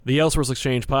The Elseworlds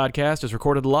Exchange podcast is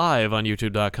recorded live on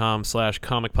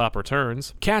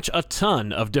youtube.com/comicpopreturns. Catch a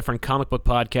ton of different comic book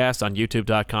podcasts on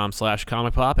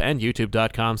youtube.com/comicpop and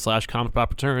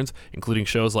youtube.com/comicpopreturns, including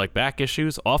shows like Back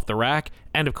Issues, Off the Rack,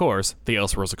 and of course, the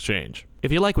Elseworlds Exchange.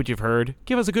 If you like what you've heard,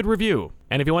 give us a good review.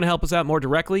 And if you want to help us out more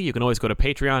directly, you can always go to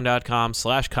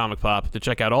patreon.com/comicpop to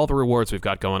check out all the rewards we've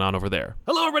got going on over there.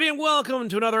 Hello, everybody, and welcome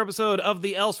to another episode of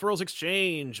the Elseworlds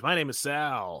Exchange. My name is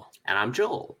Sal. And I'm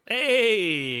Joel.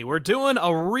 Hey, we're doing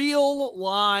a real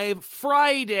live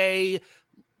Friday,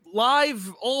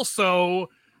 live also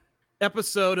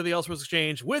episode of the Elseworlds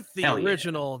Exchange with the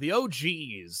original, the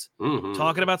OGs,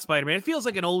 talking about Spider-Man. It feels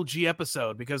like an OG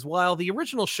episode because while the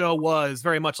original show was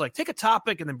very much like take a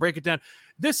topic and then break it down,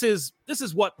 this is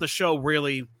what the show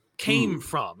really came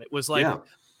from. It was like,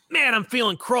 man, I'm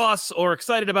feeling cross or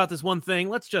excited about this one thing.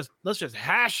 Let's just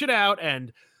hash it out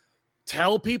and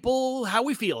tell people how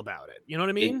we feel about it. You know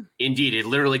what I mean? Indeed. It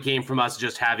literally came from us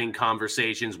just having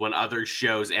conversations when other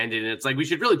shows ended. And it's like, we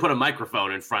should really put a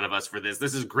microphone in front of us for this.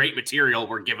 This is great material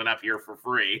we're giving up here for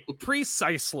free.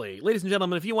 Precisely. Ladies and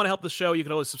gentlemen, if you want to help the show, you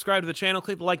can always subscribe to the channel,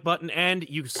 click the like button, and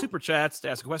use super chats to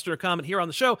ask a question or comment here on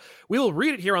the show. We will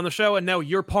read it here on the show, and now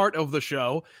you're part of the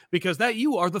show because that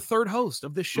you are the third host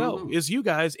of this show, is you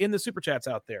guys in the super chats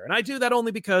out there. And I do that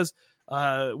only because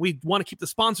we want to keep the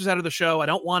sponsors out of the show. I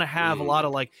don't want to have a lot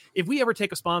of like, if we ever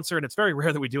take a sponsor, and it's very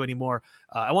rare that we do anymore,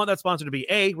 I want that sponsor to be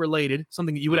A, related,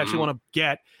 something that you would actually want to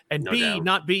get, and B,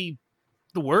 not be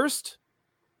the worst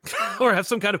or have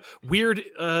some kind of weird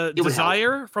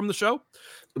desire from the show.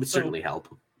 It would certainly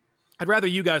help. I'd rather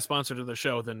you guys sponsor to the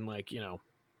show than like,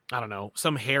 I don't know,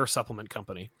 some hair supplement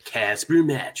company. Casper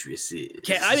mattresses.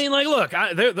 I mean, like, look,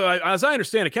 as I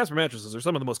understand it, Casper mattresses are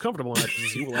some of the most comfortable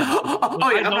mattresses you will ever.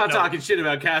 I'm not talking shit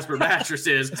about Casper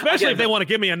mattresses. Especially if they want to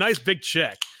give me a nice big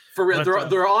check. For real,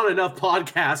 they're on enough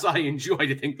podcasts I enjoy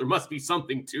to think there must be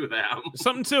something to them.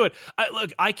 Something to it.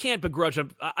 I can't begrudge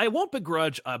I won't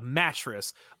begrudge a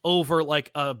mattress over like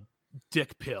a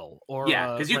dick pill. Or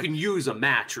because you can use a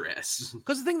mattress.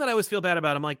 Because the thing that I always feel bad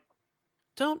about, I'm like,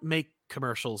 don't make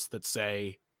commercials that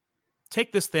say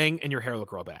take this thing and your hair will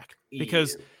grow back,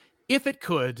 because if it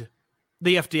could,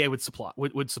 the FDA would support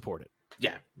it.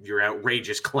 Yeah, your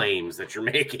outrageous claims that you're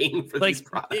making for these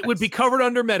products. It would be covered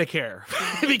under Medicare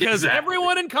because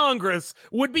everyone in Congress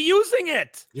would be using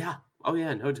it. Yeah. Oh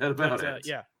yeah, no doubt about it.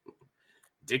 Yeah.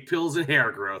 Dick pills and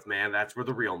hair growth, man. That's where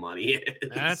the real money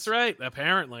is. That's right.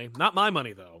 Apparently. Not my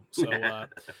money though. So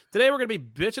today we're going to be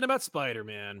bitching about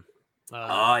Spider-Man.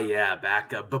 Back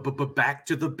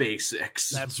to the basics.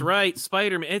 That's right,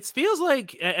 Spider-Man. It feels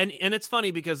like, and it's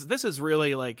funny because this is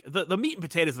really like the meat and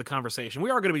potatoes of the conversation. We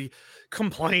are going to be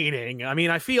complaining. I mean,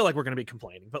 I feel like we're going to be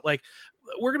complaining, but like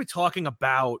we're going to be talking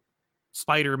about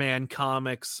Spider-Man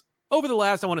comics over the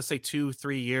last, I want to say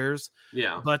 2-3 years.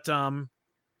 Yeah. But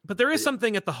there is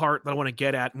something at the heart that I want to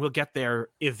get at, and we'll get there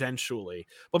eventually.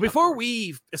 But before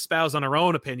we espouse on our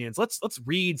own opinions, let's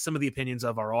read some of the opinions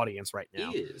of our audience right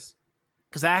now.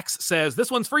 Because Axe says, this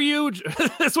one's for you.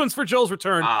 This one's for Joel's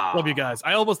return. Love you guys.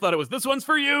 I almost thought it was, this one's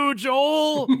for you,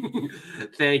 Joel.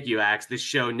 Thank you, Axe. This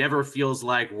show never feels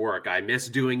like work. I miss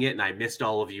doing it, and I missed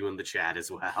all of you in the chat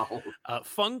as well.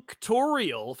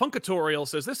 Funkatorial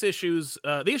says, the issues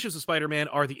with Spider-Man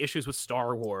are the issues with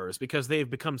Star Wars. Because they've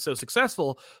become so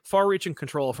successful, far-reaching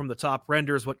control from the top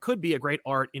renders what could be a great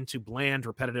art into bland,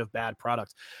 repetitive, bad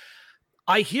products.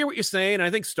 I hear what you're saying, and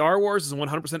I think Star Wars is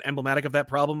 100% emblematic of that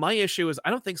problem. My issue is I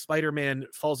don't think Spider-Man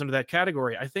falls into that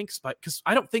category. I think because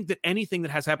I don't think that anything that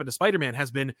has happened to Spider-Man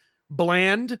has been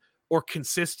bland or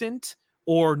consistent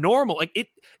or normal. Like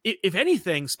if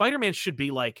anything, Spider-Man should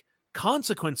be like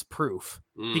consequence proof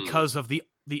because of the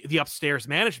upstairs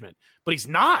management, but he's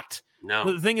not.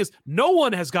 No. The thing is, no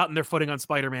one has gotten their footing on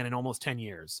Spider-Man in almost 10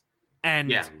 years,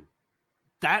 and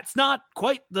that's not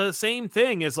quite the same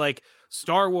thing as like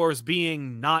Star Wars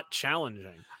being not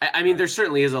challenging. I mean, there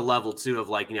certainly is a level too of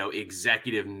like,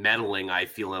 executive meddling, I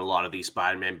feel, in a lot of these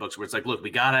Spider-Man books where it's like, look, we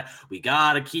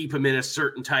gotta keep him in a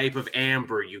certain type of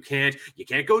amber. You can't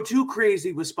go too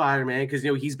crazy with Spider-Man because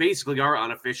he's basically our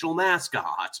unofficial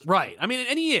mascot. Right. I mean,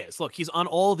 and he is. Look, he's on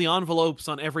all the envelopes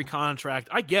on every contract.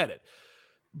 I get it.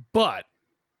 But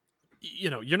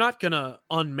you're not going to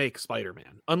unmake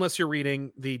Spider-Man unless you're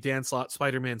reading the Dan Slott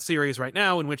Spider-Man series right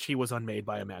now, in which he was unmade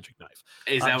by a magic knife.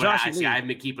 Is that what I've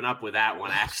been keeping up with that one,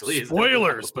 actually.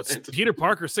 Spoilers, but Peter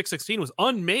Parker 616 was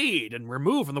unmade and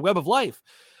removed from the web of life.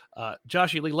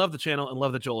 Josh Lee, love the channel and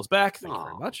love that Joel is back. Thank you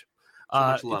very much. So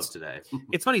much love today.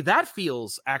 It's funny. That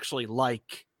feels actually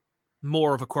like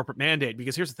more of a corporate mandate,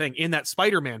 because here's the thing. In that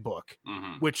Spider-Man book,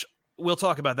 which we'll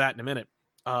talk about that in a minute,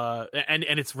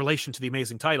 and its relation to the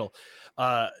amazing title.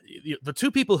 The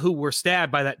two people who were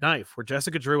stabbed by that knife were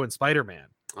Jessica Drew and Spider-Man.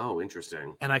 Oh,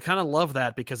 interesting. And I kind of love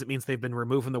that because it means they've been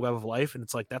removed from the web of life. And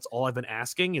it's like, that's all I've been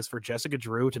asking is for Jessica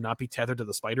Drew to not be tethered to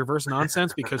the Spider-Verse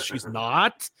nonsense, because she's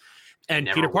not. And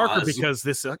Never Peter Parker, was.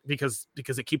 because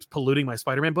it keeps polluting my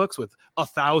Spider-Man books with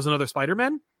 1,000 other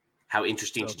Spider-Men. How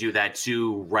interesting to do that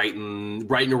too, right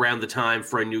around the time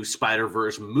for a new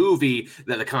Spider-Verse movie,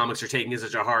 that the comics are taking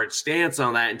such a hard stance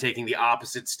on that and taking the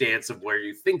opposite stance of where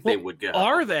you think they would go.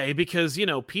 Are they? Because,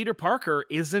 Peter Parker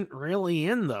isn't really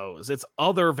in those. It's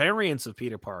other variants of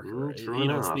Peter Parker. True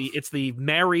enough. It's the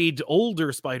married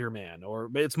older Spider-Man, or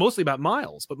it's mostly about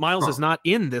Miles, but Miles is not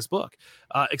in this book,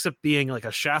 except being like a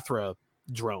Shathra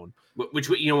drone. Which,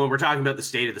 when we're talking about the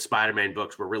state of the Spider-Man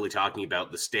books, we're really talking about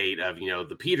the state of,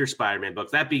 the Peter Spider-Man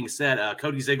books. That being said,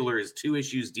 Cody Ziegler is 2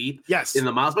 issues deep. Yes. In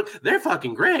the Miles book. They're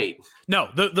fucking great. No,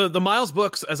 the Miles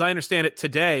books, as I understand it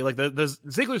today, like the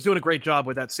Ziegler's doing a great job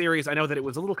with that series. I know that it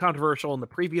was a little controversial in the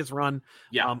previous run.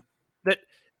 Yeah. That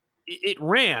it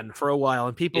ran for a while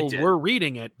and people were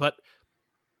reading it, but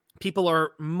people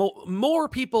are more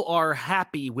people are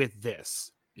happy with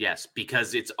this. Yes,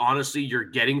 because it's honestly, you're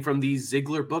getting from these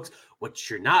Ziegler books what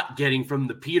you're not getting from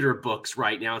the Peter books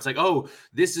right now. It's like, oh,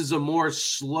 this is a more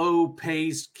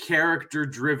slow-paced,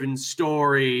 character-driven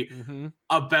story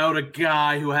about a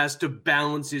guy who has to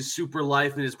balance his super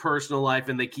life and his personal life,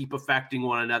 and they keep affecting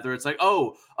one another. It's like,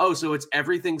 oh, so it's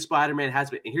everything Spider-Man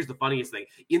has been. And here's the funniest thing.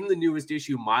 In the newest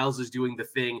issue, Miles is doing the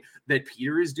thing that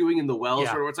Peter is doing in the Wells,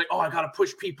 where it's like, oh, I got to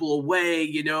push people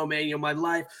away, man, my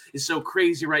life is so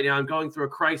crazy right now. I'm going through a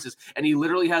crisis. And he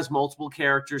literally has multiple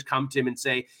characters come to him and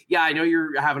say, yeah, I know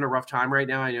you're having a rough time right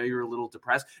now. I know you're a little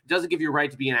depressed. It doesn't give you a right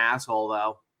to be an asshole,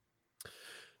 though.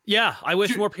 Yeah, I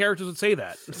wish more characters would say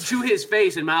that. To his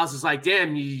face, and Miles is like,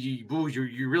 damn,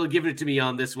 you're really giving it to me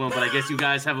on this one, but I guess you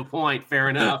guys have a point. Fair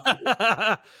enough.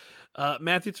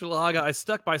 Matthew Terlaga, I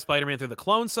stuck by Spider-Man through the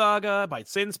Clone Saga, by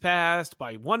Sins Past,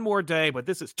 by One More Day, but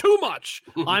this is too much.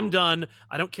 I'm done.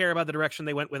 I don't care about the direction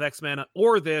they went with X-Men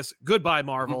or this. Goodbye,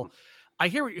 Marvel. I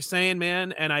hear what you're saying,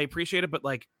 man, and I appreciate it, but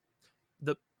like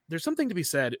there's something to be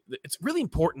said. It's really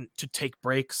important to take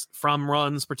breaks from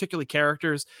runs, particularly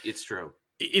characters. It's true.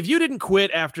 If you didn't quit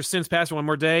after Sins Past One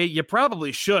More Day, you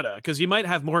probably should have, because you might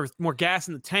have more gas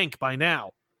in the tank by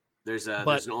now. There's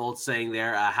an old saying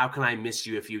there, how can I miss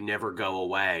you if you never go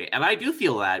away? And I do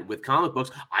feel that with comic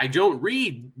books. I don't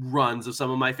read runs of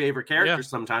some of my favorite characters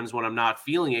sometimes when I'm not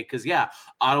feeling it, because,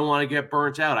 I don't want to get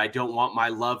burnt out. I don't want my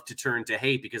love to turn to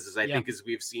hate, because as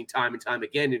we've seen time and time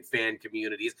again in fan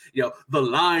communities, the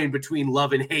line between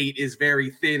love and hate is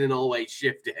very thin and always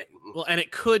shifting. Well, and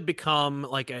it could become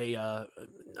like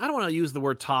I don't want to use the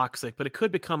word toxic, but it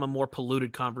could become a more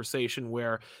polluted conversation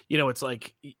where, it's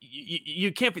like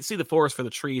you can't see the forest for the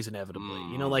trees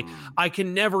inevitably. Like I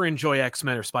can never enjoy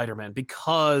X-Men or Spider-Man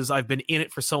because I've been in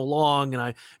it for so long.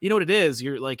 And you know what it is?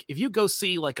 You're like, if you go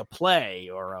see like a play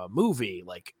or a movie,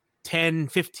 like 10,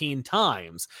 15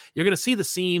 times, you're going to see the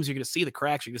seams, you're going to see the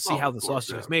cracks, you're going to see how the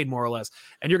sausage is made more or less.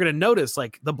 And you're going to notice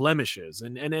like the blemishes.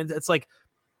 And it's like,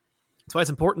 that's why it's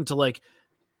important to like,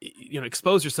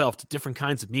 expose yourself to different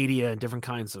kinds of media and different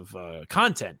kinds of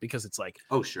content, because it's like,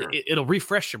 oh sure, it'll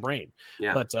refresh your brain.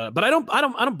 Yeah. But I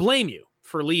don't blame you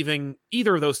for leaving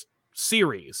either of those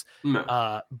series.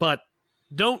 No. But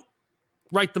don't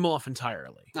write them off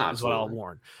entirely. Is what I'll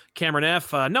warn. Cameron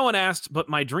F. No one asked, but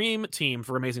my dream team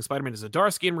for Amazing Spider-Man is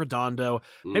Zdarsky and Redondo.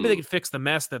 Maybe they could fix the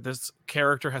mess that this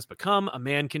character has become. A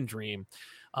man can dream.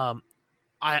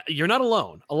 You're not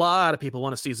alone. A lot of people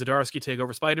want to see Zdarsky take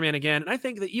over Spider-Man again, and I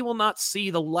think that you will not see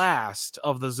the last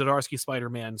of the Zdarsky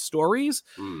Spider-Man stories,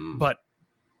 but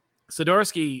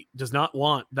Zdarsky does not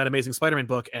want that Amazing Spider-Man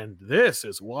book, and this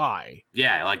is why.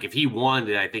 Yeah, like if he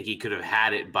wanted it, I think he could have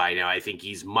had it by now. I think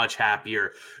he's much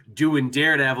happier doing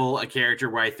Daredevil, a character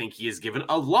where I think he is given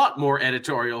a lot more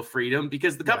editorial freedom,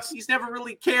 because the company's never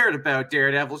really cared about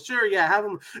Daredevil. Sure, have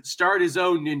him start his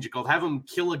own ninja cult, have him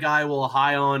kill a guy while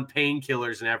high on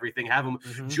painkillers and everything, have him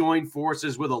join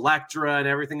forces with Elektra and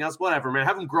everything else, whatever, man.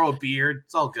 Have him grow a beard.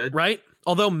 It's all good. Right?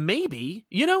 Although maybe,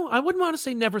 I wouldn't want to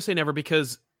say never,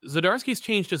 because Zdarsky's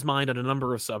changed his mind on a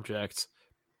number of subjects.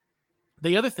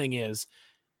 The other thing is,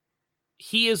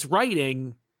 he is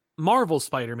writing Marvel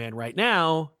Spider-Man right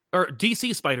now, or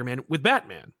DC Spider-Man with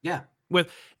Batman. Yeah.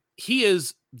 He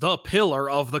is the pillar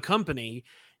of the company.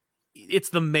 It's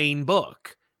the main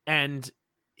book. And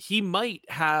he might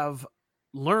have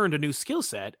learned a new skill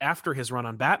set after his run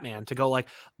on Batman to go like,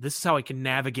 this is how I can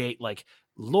navigate like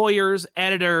lawyers,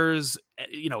 editors,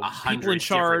 people 100 in different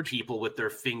charge, people with their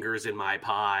fingers in my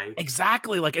pie.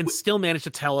 exactly, like, and still manage to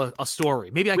tell a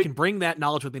story. Maybe I can bring that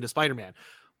knowledge with me to Spider-Man.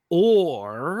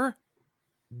 Or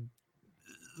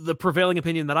the prevailing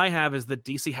opinion that I have is that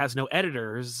DC has no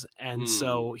editors, and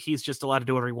so he's just allowed to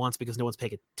do whatever he wants because no one's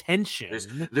paying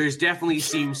attention. There's definitely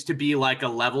seems to be like a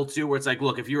level to where it's like,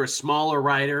 look, if you're a smaller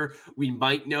writer, we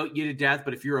might note you to death,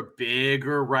 but if you're a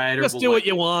bigger writer, Just do what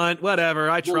you want, whatever.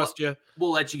 I trust you.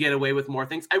 We'll let you get away with more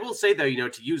things. I will say though,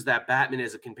 to use that Batman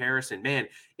as a comparison, man,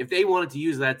 if they wanted to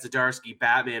use that Zdarsky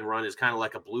Batman run as kind of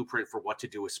like a blueprint for what to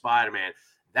do with Spider-Man,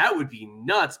 that would be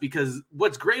nuts, because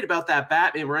what's great about that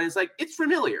Batman run is like, it's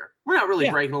familiar. We're not really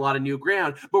breaking a lot of new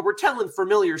ground, but we're telling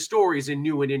familiar stories in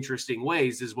new and interesting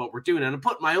ways is what we're doing. And I'm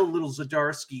putting my own little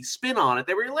Zdarsky spin on it.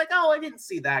 That where you're like, oh, I didn't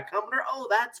see that coming, or oh,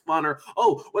 that's fun, or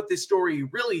oh, what this story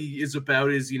really is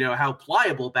about is, how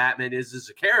pliable Batman is as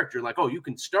a character. Like, oh, you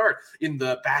can start in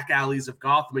the back alleys of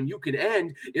Gotham and you can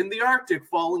end in the Arctic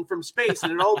falling from space,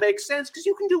 and it all makes sense because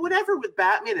you can do whatever with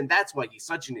Batman, and that's why he's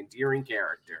such an endearing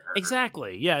character.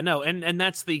 Exactly. Yeah, no, and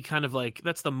that's the kind of like,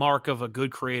 that's the mark of a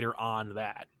good creator on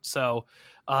that. So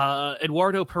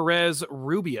Eduardo Perez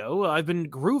Rubio, I've been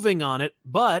grooving on it,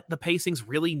 but the pacing's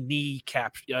really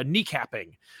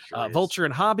kneecapping. Vulture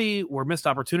and Hobby were missed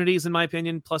opportunities, in my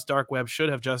opinion. Plus, Dark Web should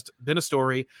have just been a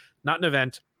story, not an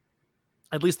event.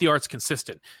 At least the art's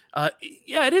consistent.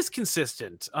 Yeah, it is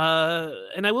consistent.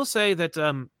 And I will say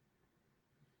that,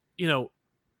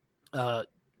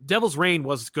 Devil's Reign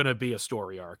was going to be a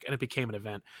story arc, and it became an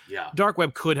event. Yeah. Dark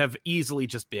Web could have easily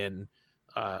just been,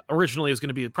 originally it was going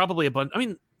to be probably a bunch. I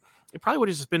mean, it probably would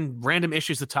have just been random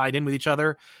issues that tied in with each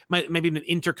other. Maybe an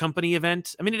intercompany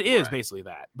event. I mean, it is basically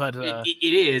that, but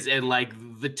it is. And like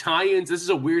the tie-ins, this is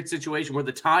a weird situation where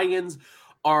the tie-ins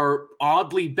are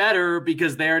oddly better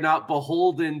because they're not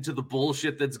beholden to the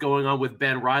bullshit that's going on with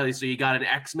Ben Reilly. So you got an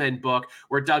X-Men book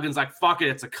where Duggan's like, fuck it,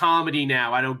 it's a comedy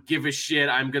now. I don't give a shit.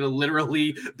 I'm going to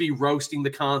literally be roasting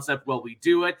the concept while we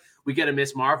do it. We get a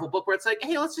Miss Marvel book where it's like,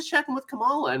 hey, let's just check in with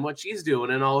Kamala and what she's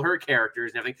doing and all her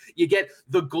characters and everything. You get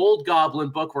the Gold Goblin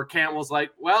book where Cantwell's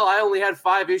like, well, I only had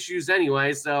 5 issues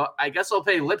anyway, so I guess I'll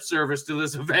pay lip service to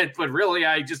this event, but really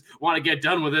I just want to get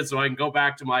done with it so I can go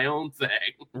back to my own thing.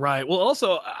 Right. Well,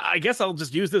 also, I guess I'll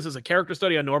just use this as a character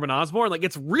study on Norman Osborn. Like,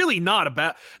 it's really not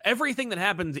about everything that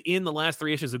happened in the last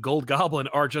 3 issues of Gold Goblin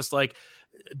are just like,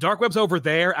 Dark Web's over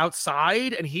there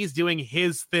outside and he's doing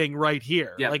his thing right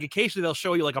here. Yeah. Like occasionally they'll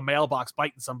show you like a mailbox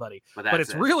biting somebody, but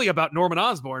it's it. Really about Norman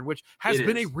Osborn, which has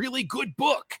been a really good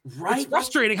book. Right. It's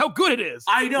frustrating how good it is.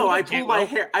 I know. I pull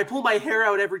my hair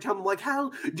out every time. I'm like,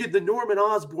 how did the Norman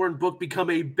Osborn book become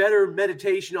a better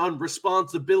meditation on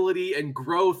responsibility and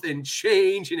growth and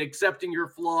change and accepting your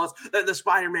flaws than the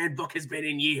Spider-Man book has been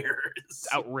in years? It's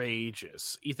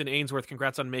outrageous. Ethan Ainsworth,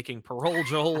 congrats on making Parole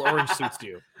Joel. Orange suits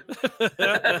you.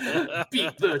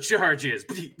 Beat the charges.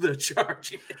 Beat the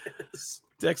charges.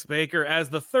 Dex Baker, as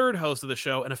the third host of the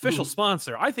show, an official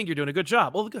sponsor. I think you're doing a good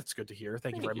job. Well, that's good to hear.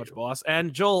 Thank you very much, boss.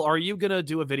 And Joel, are you going to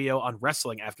do a video on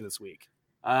wrestling after this week?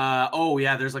 Oh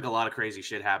yeah, there's like a lot of crazy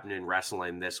shit happening in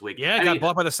wrestling this week. Yeah, got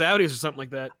bought by the Saudis or something like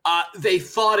that. They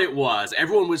thought it was.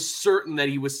 Everyone was certain that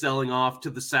he was selling off to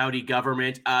the Saudi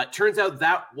government. Turns out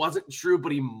that wasn't true,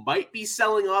 but he might be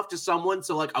selling off to someone.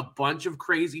 So like a bunch of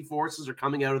crazy forces are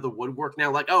coming out of the woodwork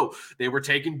now. Like, oh, they were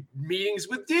taking meetings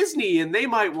with Disney and they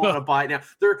might want to buy it now.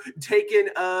 They're taking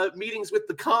meetings with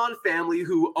the Khan family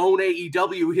who own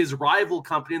AEW, his rival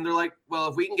company, and they're like, well,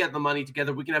 if we can get the money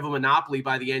together, we can have a monopoly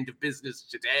by the end of business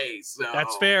today. So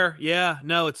that's fair. Yeah,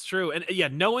 no, it's true. And yeah,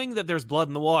 knowing that there's blood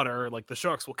in the water, like the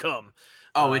sharks will come.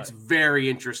 Oh, it's very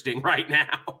interesting right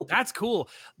now. That's cool.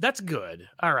 That's good.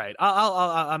 All right.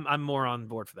 I'm more on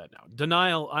board for that now.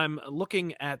 Denial. I'm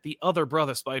looking at the other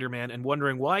brother Spider-Man and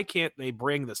wondering why can't they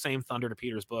bring the same thunder to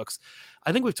Peter's books?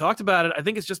 I think we've talked about it. I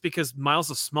think it's just because Miles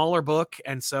is a smaller book,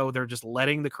 and so they're just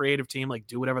letting the creative team like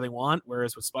do whatever they want.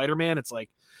 Whereas with Spider-Man, it's like,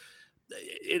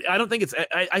 I don't think it's.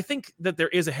 I think that there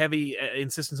is a heavy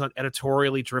insistence on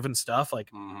editorially driven stuff. Like,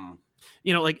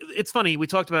 like it's funny. We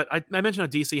talked about. I mentioned how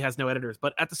DC has no editors,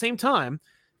 but at the same time,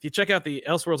 if you check out the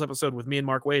Elseworlds episode with me and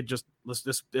Mark Waid just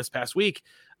this past week,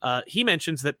 he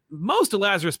mentions that most of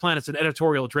Lazarus Planet's an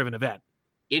editorial driven event.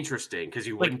 Interesting, because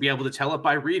you wouldn't be able to tell it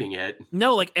by reading it.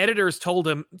 No, like editors told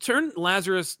him turn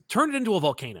it into a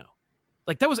volcano.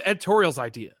 Like that was editorial's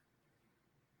idea.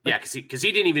 Yeah, because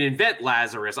he didn't even invent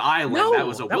Lazarus Island. No, that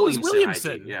was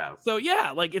Williamson idea. Yeah. So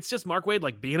yeah, like it's just Mark Waid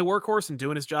like being a workhorse and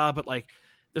doing his job, but like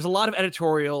there's a lot of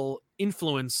editorial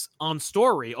influence on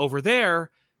story over there.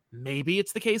 Maybe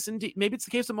it's the case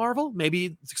at Marvel.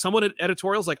 Maybe someone at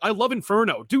editorial's like, I love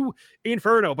Inferno. Do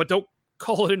Inferno, but don't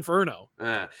call it Inferno.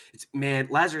 Man,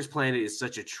 Lazarus Planet is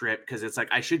such a trip because it's like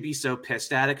I should be so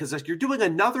pissed at it because like you're doing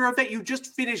another event. You just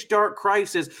finished Dark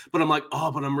Crisis, but I'm like,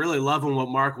 oh, but I'm really loving what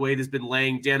Mark Waid has been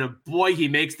laying down. And boy, he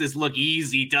makes this look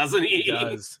easy, doesn't he?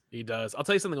 He does. I'll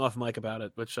tell you something off mic about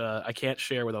it, which I can't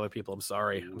share with other people. I'm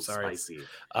sorry. Spicy.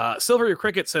 Silver Your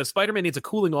Cricket says Spider-Man needs a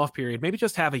cooling off period. Maybe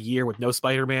just have a year with no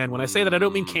Spider-Man. When I say that, I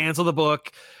don't mean cancel the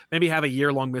book. Maybe have a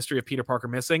year-long mystery of Peter Parker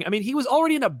missing. I mean, he was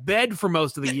already in a bed for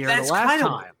most of the year the last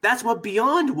time. That's what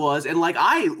Beyond was. And like,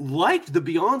 I liked the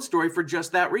Beyond story for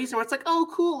just that reason. Where it's like, oh,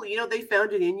 cool. You know, they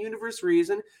found an in-universe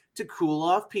reason to cool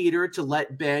off Peter, to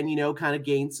let Ben, you know, kind of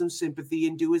gain some sympathy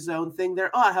and do his own thing there.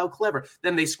 Oh, how clever.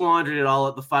 Then they squandered it all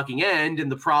at the fucking end.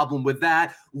 And the problem with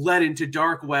that led into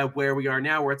Dark Web, where we are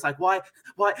now, where it's like, why?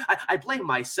 I blame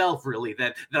myself, really,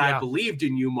 that I believed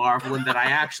in you, Marvel, and that I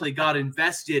actually got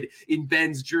invested in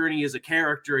Ben's journey as a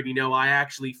character. And, you know, I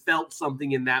actually felt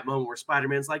something in that moment where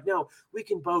Spider-Man's like, no, we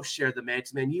can both share the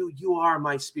meds, man. You are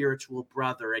my spiritual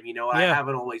brother. And, you know, I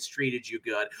haven't always treated you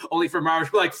good. Only for Marvel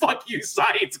to be like, fuck you,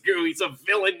 Science Guru. He's a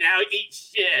villain now. Eat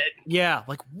shit. Yeah.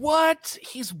 Like, what?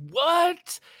 He's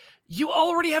what? You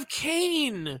already have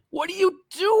Kane. What are you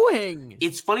doing?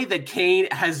 It's funny that Kane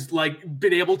has like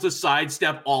been able to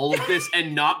sidestep all of this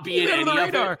and not be in any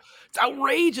of it. It's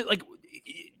outrageous. Like,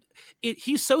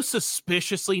 he's so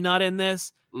suspiciously not in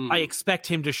this. I expect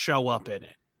him to show up in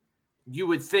it. You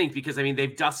would think, because I mean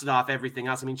they've dusted off everything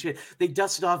else. I mean, shit, they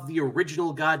dusted off the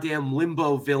original goddamn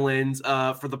Limbo villains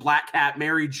for the Black Cat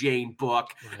Mary Jane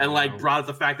book, and like brought up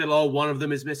the fact that one of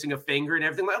them is missing a finger and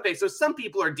everything. Like, okay, so some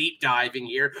people are deep diving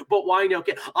here, but why no?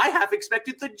 I have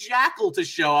expected the Jackal to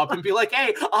show up and be like,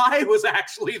 hey, I was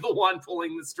actually the one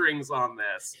pulling the strings on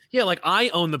this. Yeah, like I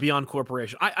own the Beyond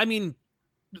Corporation. I mean,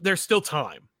 there's still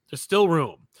time. There's still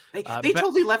room. They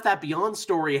totally left that Beyond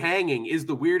story hanging is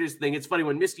the weirdest thing. It's funny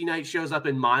when Misty Knight shows up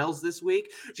in Miles this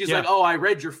week. She's like, oh, I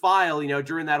read your file, you know,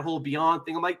 during that whole Beyond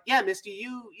thing. I'm like, yeah, Misty,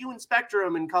 you and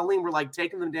Spectrum and Colleen were like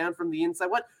taking them down from the inside.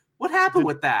 What happened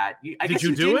with that? I guess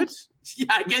you do it? Yeah,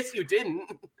 I guess you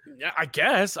didn't. Yeah, I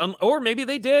guess. Or maybe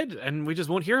they did, and we just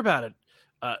won't hear about it.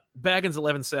 Baggins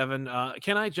 11-7.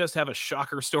 Can I just have a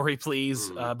shocker story,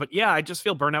 please? But yeah, I just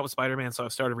feel burnt out with Spider-Man, so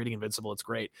I've started reading Invincible. It's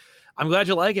great. I'm glad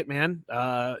you like it, man.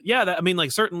 I mean,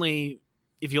 like, certainly,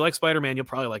 if you like Spider-Man, you'll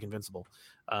probably like Invincible.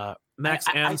 Max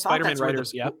and Spider-Man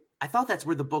writers, I thought that's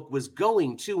where the book was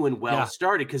going to and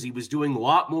started, because he was doing a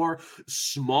lot more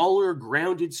smaller,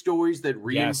 grounded stories that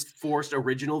reinforced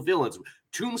original villains.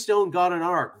 Tombstone got an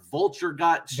arc. Vulture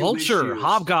got two issues.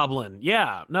 Hobgoblin.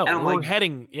 Yeah. No, and we're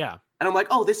heading. Yeah. And I'm like,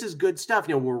 oh, this is good stuff.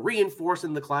 You know, we're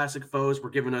reinforcing the classic foes. We're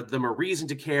giving them a reason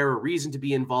to care, a reason to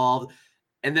be involved.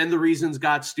 And then the reasons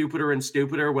got stupider and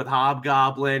stupider with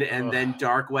Hobgoblin, and then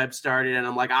Dark Web started. And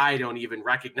I'm like, I don't even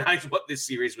recognize what this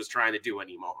series was trying to do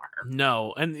anymore.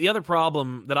 No. And the other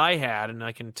problem that I had, and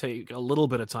I can take a little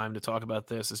bit of time to talk about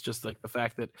this, is just like the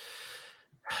fact that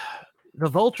the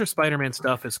Vulture Spider-Man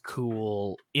stuff is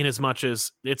cool in as much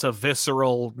as it's a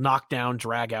visceral knockdown,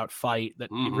 drag out fight that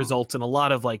results in a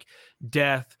lot of like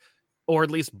death or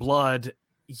at least blood.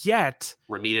 Yet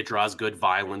Ramita draws good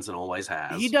violence and always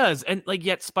has. He does. And like,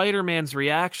 yet Spider-Man's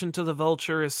reaction to the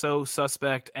Vulture is so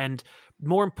suspect. And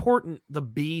more important, the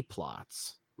B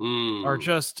plots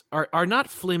are not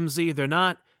flimsy. They're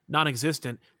not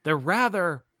non-existent. They're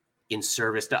rather in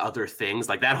service to other things.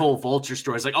 Like that whole Vulture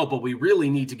story is like, oh, but we really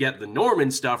need to get the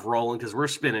Norman stuff rolling because we're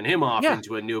spinning him off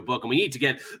into a new book. And we need to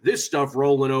get this stuff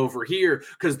rolling over here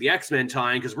because the X-Men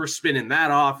tie-in, because we're spinning that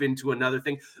off into another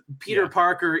thing. Peter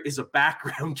Parker is a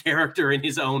background character in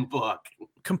his own book.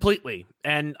 Completely.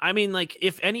 And I mean, like,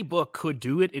 if any book could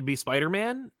do it, it'd be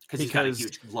Spider-Man. Because he's got a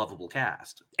huge, lovable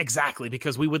cast. Exactly,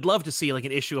 because we would love to see like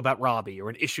an issue about Robbie or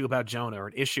an issue about Jonah or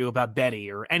an issue about Betty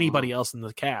or anybody else in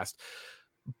the cast.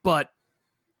 But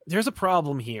there's a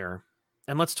problem here,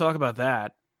 and let's talk about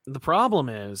that. The problem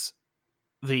is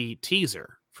the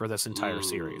teaser for this entire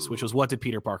series, which was, what did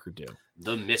Peter Parker do?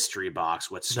 The mystery box,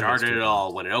 what started it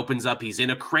all. When it opens up, he's in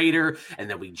a crater, and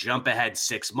then we jump ahead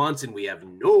 6 months, and we have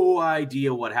no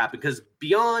idea what happened, because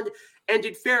Beyond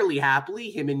ended fairly happily.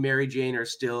 Him and Mary Jane are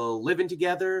still living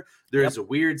together. There's a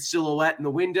weird silhouette in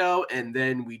the window, and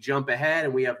then we jump ahead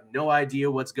and we have no idea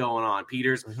what's going on.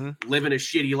 Peter's living a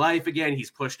shitty life again.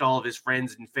 He's pushed all of his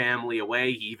friends and family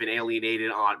away. He even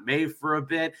alienated Aunt May for a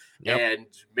bit. And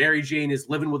Mary Jane is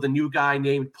living with a new guy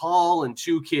named Paul and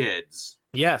 2 kids.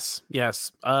 Yes.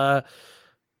 I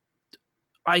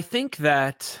think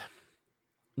that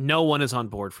no one is on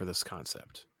board for this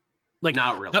concept. Like,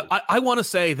 not really. I want to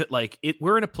say that like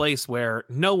we're in a place where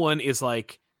no one is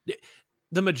like,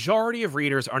 the majority of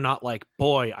readers are not like,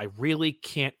 boy, I really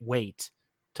can't wait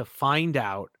to find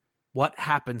out what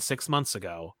happened 6 months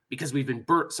ago. Because we've been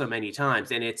burnt so many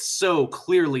times, and it's so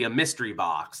clearly a mystery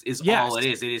box is all it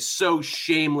is. It is so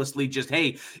shamelessly just,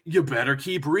 hey, you better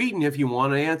keep reading if you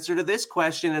want an answer to this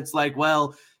question. It's like,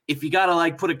 well, if you got to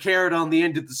like put a carrot on the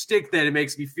end of the stick, then it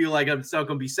makes me feel like it's not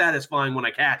going to be satisfying when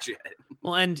I catch it.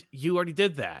 Well, and you already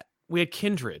did that. We had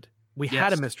Kindred. We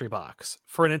had a mystery box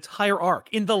for an entire arc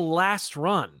in the last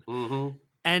run.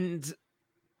 And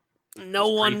no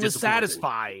one was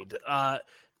satisfied.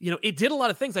 It did a lot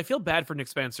of things. I feel bad for Nick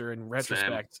Spencer in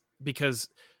retrospect because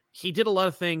he did a lot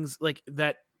of things like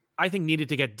that I think needed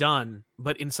to get done,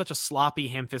 but in such a sloppy,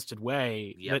 ham-fisted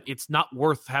way that it's not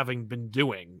worth having been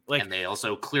doing. Like, and they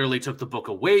also clearly took the book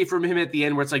away from him at the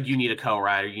end, where it's like, you need a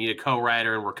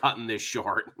co-writer, and we're cutting this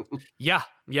short. yeah,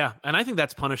 and I think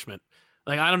that's punishment.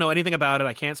 Like, I don't know anything about it.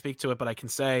 I can't speak to it, but I can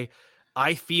say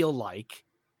I feel like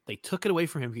they took it away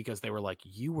from him because they were like,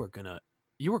 you were gonna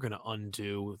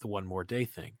undo the one more day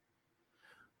thing.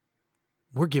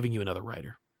 We're giving you another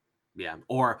writer. Yeah.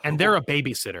 And they're a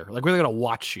babysitter. Like, we're going to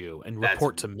watch you and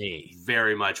report to me.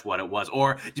 Very much what it was.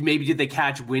 Or maybe did they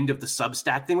catch wind of the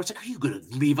Substack thing? Which, like, are you going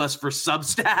to leave us for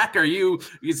Substack?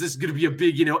 Is this going to be a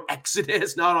big,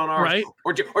 exodus? Not on ours. Right.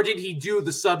 Or did he do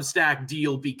the Substack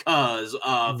deal because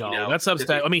of, that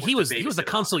Substack? I mean, he was the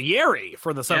consigliere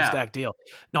for the Substack deal.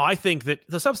 No, I think that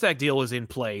the Substack deal was in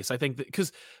place. I think that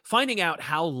because finding out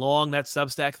how long that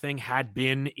Substack thing had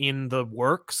been in the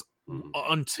works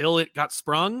until it got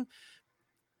sprung,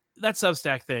 that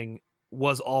Substack thing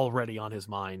was already on his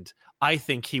mind. I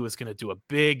think he was going to do a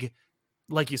big,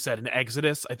 like you said, an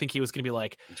exodus. I think he was going to be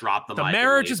like, drop the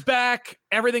marriage is back,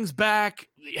 everything's back,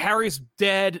 Harry's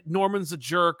dead, Norman's a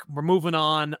jerk, we're moving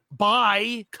on,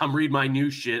 bye, come read my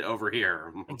new shit over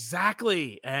here.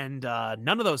 Exactly. And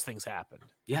none of those things happened.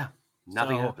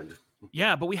 Nothing happened.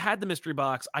 But we had the mystery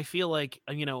box. I feel like,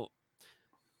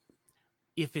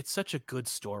 if it's such a good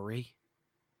story,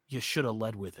 you should have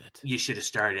led with it. You should have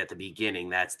started at the beginning.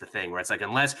 That's the thing, where it's like,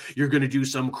 unless you're going to do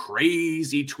some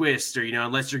crazy twist, or,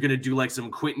 unless you're going to do like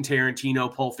some Quentin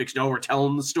Tarantino Pulp Fiction, we're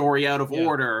telling the story out of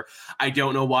order. I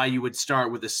don't know why you would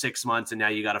start with the 6 months and now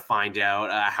you got to find out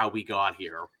how we got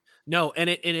here. No, and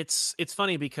it's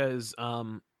funny because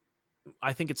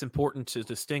I think it's important to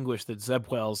distinguish that Zeb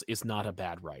Wells is not a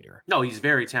bad writer. No, he's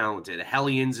very talented.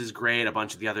 Hellions is great. A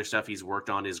bunch of the other stuff he's worked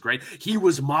on is great. He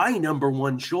was my number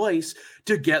one choice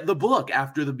to get the book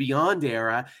after the Beyond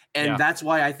era. And that's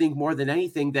why I think more than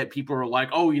anything that people are like,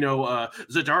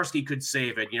 Zdarsky could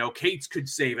save it. Cates could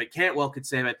save it. Cantwell could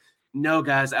save it. No,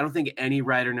 guys, I don't think any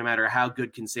writer, no matter how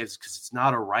good, can save this, because it's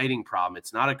not a writing problem.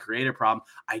 It's not a creative problem.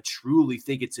 I truly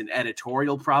think it's an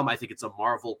editorial problem. I think it's a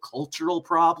Marvel cultural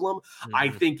problem. I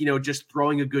think, just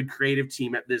throwing a good creative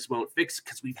team at this won't fix it,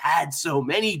 because we've had so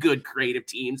many good creative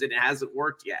teams and it hasn't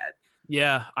worked yet.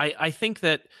 Yeah, I think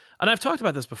that, and I've talked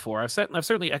about this before. I've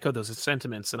certainly echoed those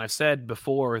sentiments, and I've said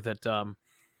before that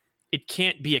it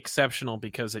can't be exceptional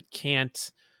because it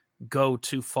can't go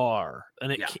too far,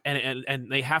 and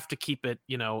and they have to keep it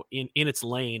in its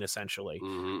lane, essentially.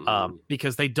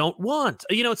 Because they don't want,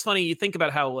 it's funny, you think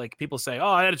about how like people say,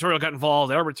 oh, editorial got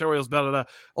involved, editorials, blah, blah, blah,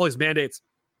 all these mandates.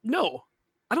 No,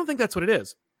 I don't think that's what it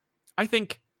is. I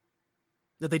think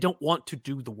that they don't want to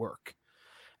do the work,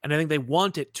 and I think they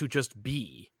want it to just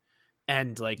be,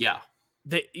 and like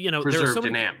they preserved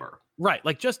in amber, right?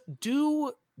 Like, just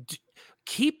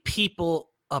keep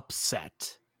people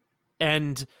upset,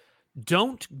 and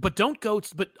don't go.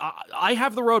 But I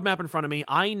have the roadmap in front of me.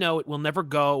 I know it will never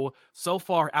go so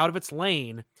far out of its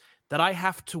lane that I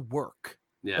have to work.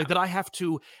 Like, that I have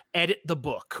to edit the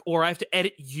book, or I have to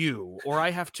edit you, or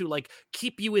I have to like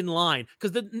keep you in line.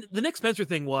 Because the Nick Spencer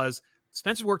thing was,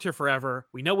 Spencer worked here forever.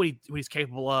 We know what he's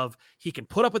capable of. He can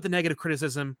put up with the negative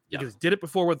criticism because he did it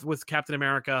before with Captain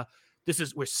America.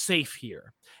 We're safe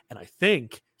here. And I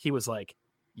think he was like,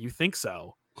 you think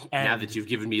so? And now that you've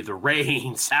given me the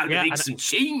reins, how to make some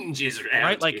changes,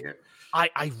 right? Like, here.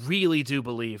 I really do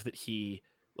believe that he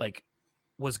like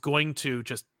was going to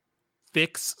just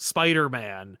fix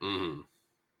Spider-Man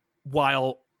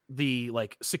while the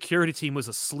like security team was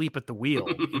asleep at the wheel,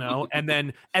 and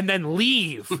then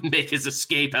leave, make his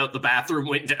escape out the bathroom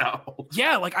window.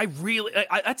 Yeah, like I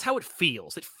that's how it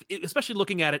feels. Especially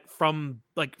looking at it from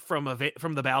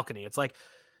the balcony. It's like,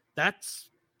 that's.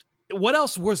 What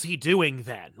else was he doing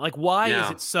then? Like, why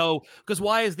is it so? Because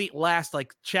why is the last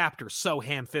like chapter so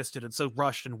ham-fisted and so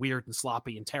rushed and weird and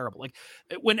sloppy and terrible? Like,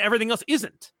 when everything else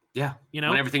isn't. Yeah. You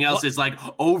know, when everything else is like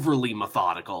overly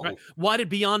methodical. Right. Why did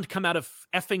Beyond come out of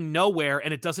effing nowhere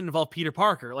and it doesn't involve Peter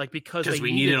Parker? Like, because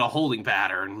we needed a holding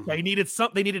pattern. They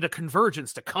needed a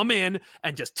convergence to come in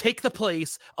and just take the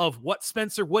place of what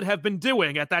Spencer would have been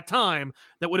doing at that time.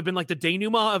 That would have been like the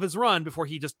denouement of his run before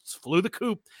he just flew the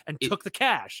coop and took the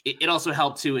cash. It also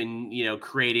helped too in,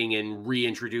 creating and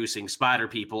reintroducing Spider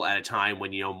People at a time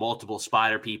when, multiple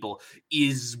Spider People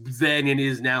is then and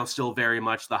is now still very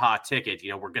much the hot ticket.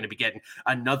 We're going to be getting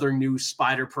another new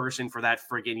Spider Person for that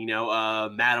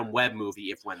friggin', Madam Web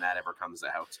movie, when that ever comes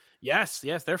out. Yes,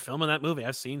 they're filming that movie.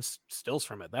 I've seen stills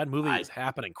from it. That movie is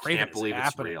happening. Can't believe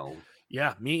it's real.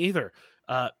 Yeah, me either.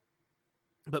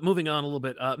 But moving on a little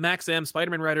bit, Max M,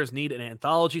 Spider-Man writers need an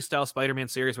anthology-style Spider-Man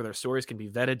series where their stories can be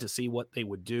vetted to see what they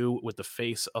would do with the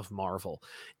face of Marvel.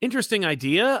 Interesting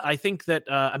idea. I think that,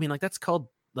 that's called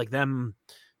like them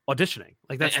auditioning.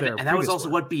 Like that's and that was also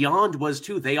what Beyond was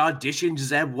too. They auditioned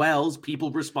Zeb Wells.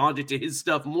 People responded to his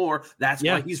stuff more. That's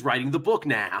why he's writing the book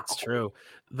now. It's true.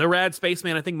 The Rad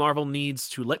Spaceman, I think Marvel needs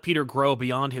to let Peter grow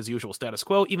beyond his usual status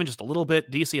quo, even just a little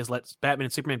bit. DC has let Batman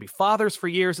and Superman be fathers for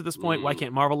years at this point. Why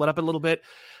can't Marvel let up a little bit?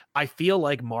 I feel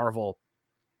like Marvel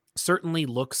certainly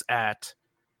looks at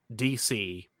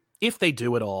DC, if they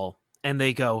do it all, and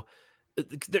they go,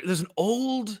 there's an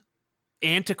old,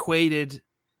 antiquated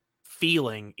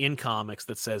feeling in comics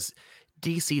that says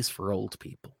DC's for old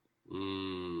people.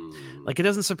 Like, it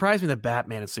doesn't surprise me that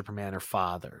Batman and Superman are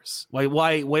fathers. Why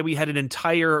we had an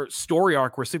entire story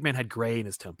arc where Superman had gray in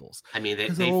his temples. I mean, they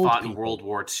fought in World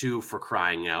War II, for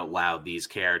crying out loud, these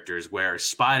characters, where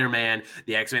Spider-Man,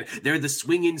 the X-Men, they're the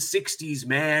swinging 60s,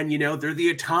 man. They're the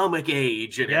atomic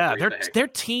age. And they're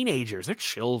teenagers. They're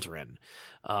children.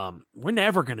 We're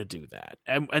never going to do that.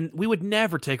 And we would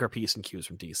never take our P's and Q's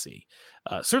from DC.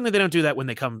 Certainly they don't do that when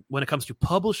it comes to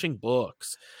publishing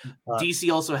books.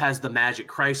 DC also has the Magic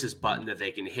Crisis button that they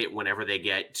can hit whenever they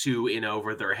get too in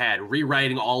over their head,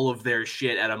 rewriting all of their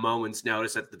shit at a moment's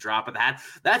notice at the drop of the hat.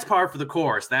 That's par for the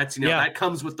course. That's, that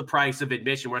comes with the price of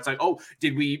admission, where it's like, oh,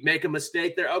 did we make a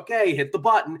mistake there? Okay, hit the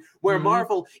button. Where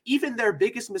Marvel, even their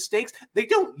biggest mistakes, they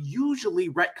don't usually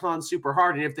retcon super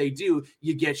hard. And if they do,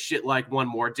 you get shit like One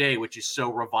More Day, which is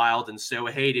so reviled and so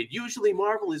hated. Usually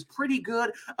Marvel is pretty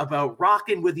good about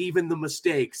rocking with even the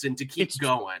mistakes and to keep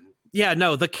going. Yeah,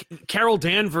 no, the Carol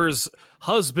Danvers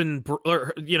husband,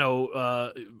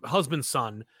 husband's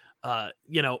son,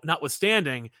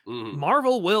 notwithstanding,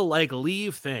 Marvel will like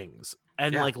leave things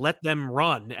and like let them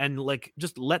run and like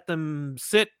just let them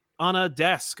sit on a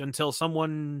desk until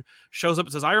someone shows up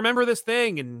and says, I remember this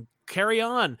thing, and carry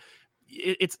on.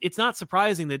 It's not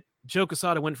surprising that Joe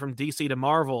Quesada went from DC to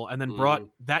Marvel and then brought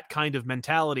that kind of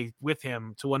mentality with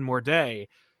him to One More Day,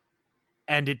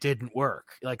 and it didn't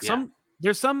work. Like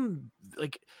there's some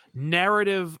like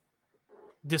narrative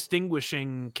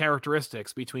distinguishing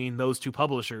characteristics between those two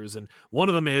publishers, and one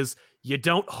of them is you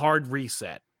don't hard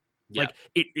reset. Like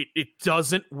it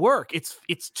doesn't work.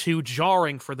 It's too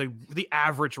jarring for the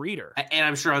average reader. And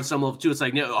I'm sure on some level too, it's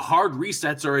like, hard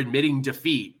resets are admitting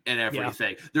defeat and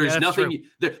everything. There is nothing.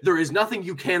 There is nothing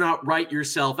you cannot write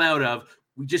yourself out of.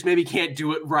 We just maybe can't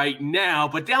do it right now,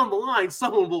 but down the line,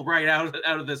 someone will write out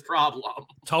of this problem.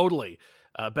 Totally.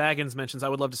 Baggins mentions, I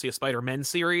would love to see a Spider-Men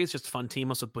series, just fun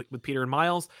team-ups with Peter and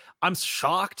Miles. I'm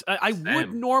shocked. I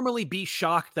would normally be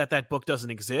shocked that book doesn't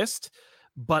exist,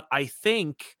 but I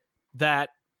think that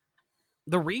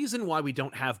the reason why we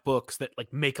don't have books that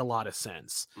like make a lot of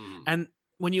sense, and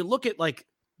when you look at like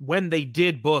when they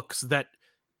did books that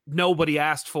nobody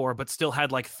asked for but still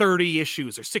had like 30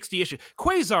 issues or 60 issues,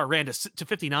 Quasar ran to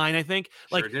 59, I think.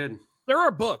 Like, sure did. There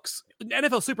are books.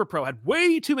 NFL Super Pro had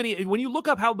way too many. When you look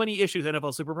up how many issues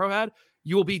NFL Super Pro had,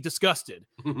 you will be disgusted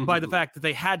by the fact that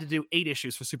they had to do 8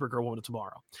 issues for Supergirl Woman of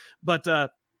Tomorrow. But the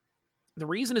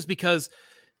reason is because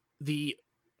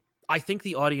I think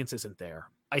the audience isn't there.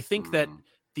 I think that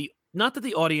not that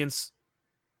the audience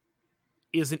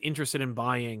isn't interested in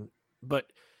buying, but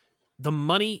the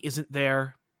money isn't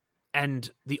there, and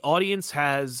the audience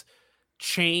has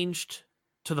changed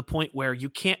to the point where you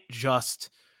can't just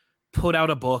put out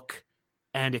a book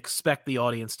and expect the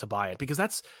audience to buy it, because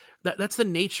that's the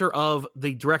nature of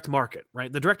the direct market,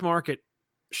 right? The direct market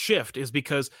shift is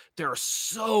because there are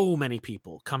so many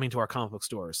people coming to our comic book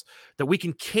stores that we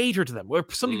can cater to them. Where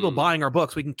some people buying our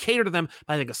books, we can cater to them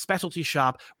by like a specialty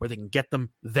shop where they can get them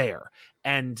there.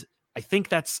 And I think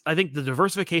the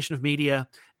diversification of media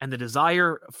and the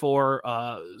desire for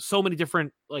so many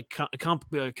different like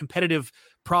competitive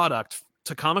product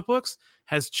to comic books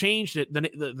has changed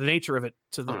the nature of it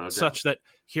to such that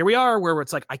here we are where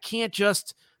it's like, I can't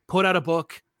just put out a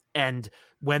book and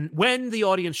when the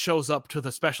audience shows up to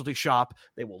the specialty shop,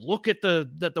 they will look at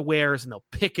the wares and they'll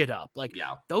pick it up. Like,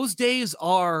 those days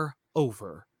are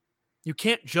over. You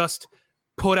can't just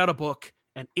put out a book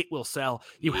and it will sell.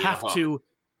 You have to,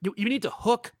 you need to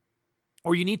hook,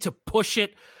 or you need to push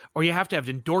it, or you have to have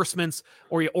endorsements,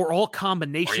 or all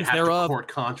combinations or you have thereof. To court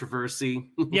controversy.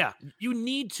 Yeah, you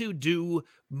need to do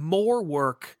more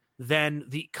work than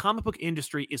the comic book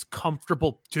industry is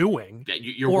comfortable doing. Yeah,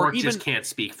 your work just can't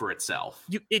speak for itself.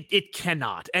 It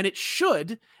cannot, and it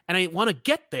should. And I want to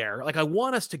get there. Like, I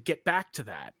want us to get back to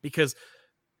that, because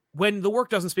when the work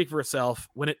doesn't speak for itself,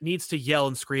 when it needs to yell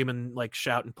and scream and like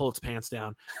shout and pull its pants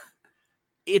down,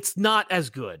 it's not as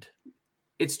good.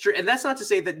 It's true. And that's not to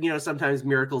say that, sometimes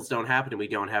miracles don't happen and we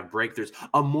don't have breakthroughs.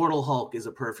 Immortal Hulk is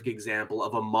a perfect example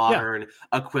of a modern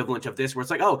equivalent of this, where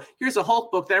it's like, oh, here's a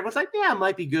Hulk book that everyone's like, yeah, it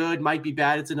might be good, might be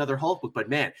bad. It's another Hulk book. But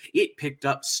man, it picked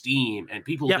up steam and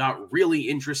people got really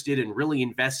interested and really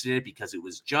invested in it because it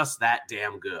was just that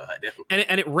damn good.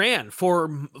 And it ran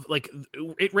for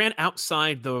it ran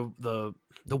outside the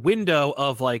window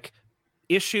of like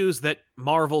issues that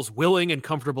Marvel's willing and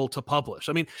comfortable to publish.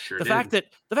 I mean, the fact that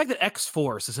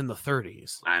X-Force is in the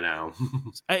 30s, I know,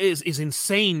 is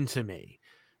insane to me.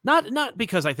 Not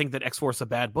because I think that X-Force is a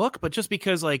bad book, but just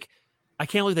because like I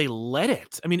can't believe they let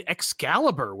it. I mean,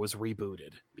 Excalibur was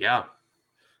rebooted. Yeah.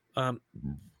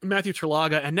 Matthew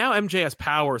Terlaga, and now MJ has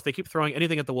powers. They keep throwing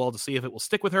anything at the wall to see if it will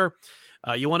stick with her.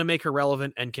 You want to make her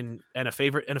relevant and a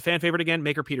fan favorite again,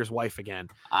 make her Peter's wife again.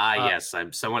 Yes.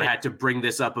 Someone had to bring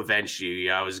this up eventually.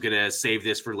 I was going to save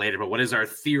this for later, but what is our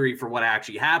theory for what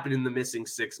actually happened in the missing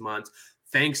 6 months?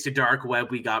 Thanks to Dark Web,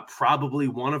 we got probably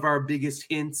one of our biggest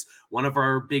hints, one of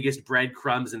our biggest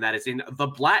breadcrumbs, and that is in the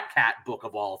Black Cat book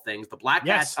of all things, the Black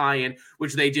Cat tie-in,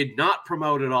 which they did not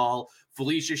promote at all.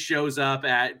 Felicia shows up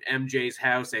at MJ's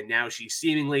house, and now she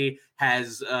seemingly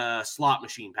has slot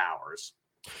machine powers.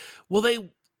 Well,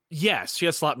 she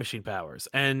has slot machine powers,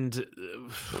 and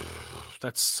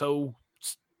that's so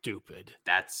stupid.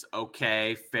 That's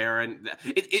okay, fair, and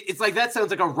it's like that sounds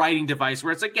like a writing device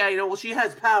where it's like, she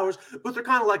has powers, but they're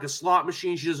kind of like a slot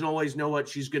machine. She doesn't always know what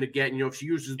she's going to get. If she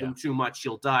uses them too much,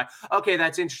 she'll die. Okay,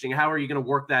 that's interesting. How are you going to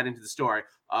work that into the story?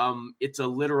 It's a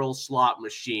literal slot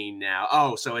machine now.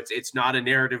 Oh, so it's not a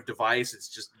narrative device. It's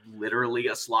just literally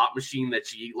a slot machine that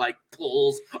she like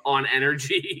pulls on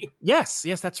energy. Yes,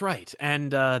 that's right,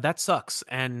 and that sucks.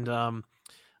 And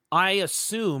I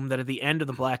assume that at the end of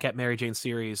the Black Cat Mary Jane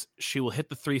series, she will hit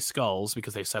the 3 skulls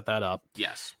because they set that up.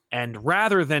 Yes. And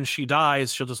rather than she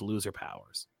dies, she'll just lose her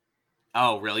powers.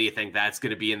 Oh, really? You think that's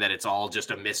going to be in that it's all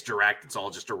just a misdirect? It's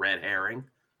all just a red herring?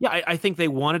 Yeah, I think they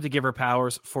wanted to give her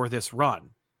powers for this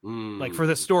run, like for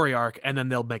this story arc, and then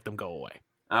they'll make them go away.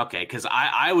 Okay, because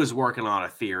I was working on a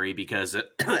theory because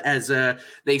as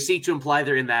they seek to imply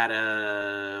they're in that,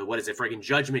 friggin'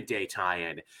 Judgment Day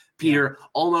tie-in. Peter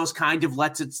almost kind of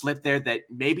lets it slip there that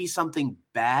maybe something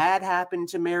bad happened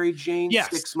to Mary Jane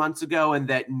 6 months ago and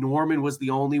that Norman was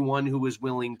the only one who was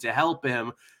willing to help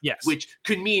him. Yes. Which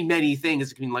could mean many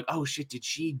things. It could mean like, oh shit, did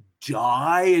she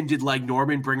die? And did like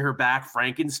Norman bring her back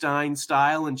Frankenstein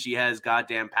style and she has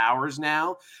goddamn powers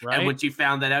now? Right. And when she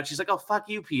found that out, she's like, oh, fuck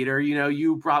you, Peter.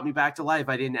 You brought me back to life.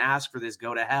 I didn't ask for this.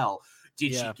 Go to hell.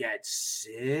 Did she get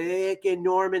sick and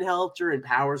Norman helped her and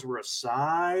powers were a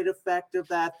side effect of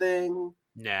that thing?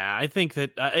 Nah, I think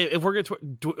that if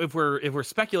we're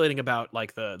speculating about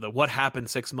like the what happened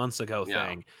 6 months ago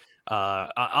thing,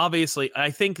 obviously I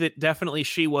think that definitely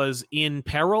she was in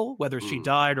peril, whether she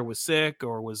died or was sick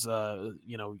or was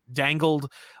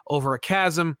dangled over a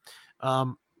chasm.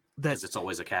 Because it's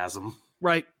always a chasm,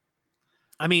 right?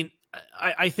 I mean,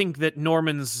 I think that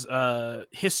Norman's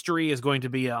history is going to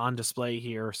be on display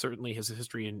here. Certainly, his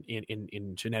history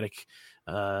in genetic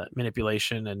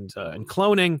manipulation and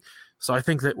cloning. So I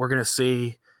think that we're going to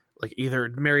see like either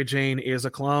Mary Jane is a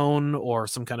clone or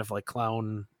some kind of like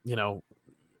clown,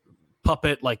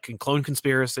 puppet, like clone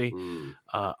conspiracy.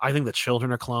 I think the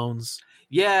children are clones.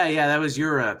 Yeah, that was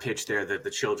your pitch there, that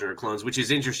the children are clones, which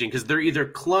is interesting because they're either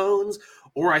clones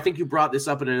or I think you brought this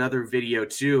up in another video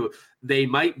too. They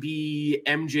might be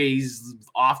MJ's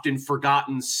often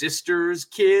forgotten sister's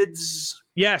kids.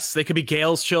 Yes, they could be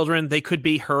Gail's children. They could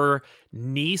be her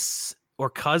niece or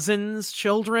cousin's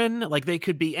children. Like they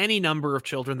could be any number of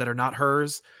children that are not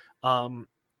hers. My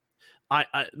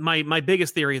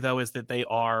biggest theory though is that they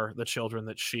are the children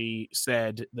that she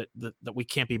said that we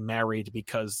can't be married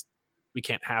because we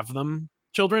can't have them.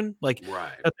 children, like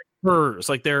Right. hers,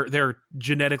 like they're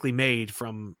genetically made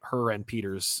from her and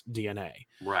Peter's DNA.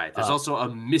 Right. There's also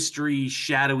a mystery,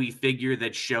 shadowy figure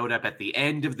that showed up at the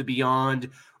end of the Beyond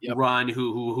run,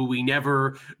 who we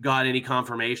never got any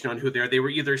confirmation on who they are. They were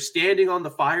either standing on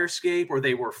the firescape or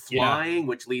they were flying,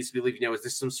 which leads to believe, is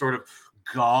this some sort of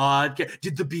god?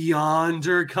 Did the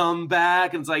Beyonder come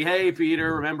back? And it's like, hey,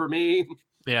 Peter, remember me?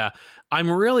 Yeah. I'm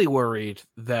really worried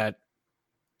that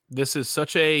this is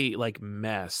such a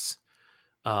mess.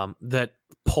 That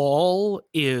Paul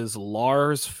is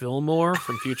Lars Fillmore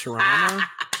from Futurama.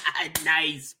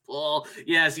 Nice, Paul.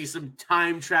 Yes, he's some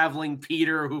time-traveling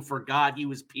Peter who forgot he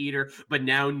was Peter, but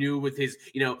now knew with his,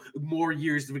 more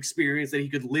years of experience that he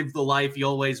could live the life he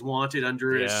always wanted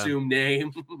under an assumed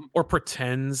name. Or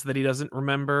pretends that he doesn't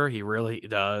remember. He really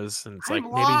does. And it's I'm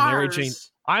like, Lars. maybe Mary Jane...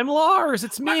 I'm Lars.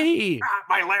 It's me.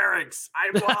 My larynx.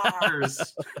 I'm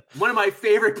Lars. One of my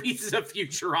favorite pieces of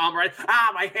Futurama. Right?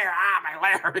 My hair. My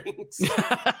larynx.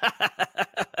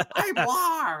 I'm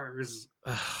Lars.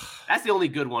 That's the only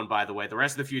good one, by the way. The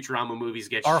rest of the Futurama movies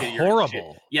are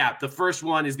horrible. Yeah, the first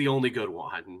one is the only good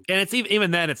one. And it's even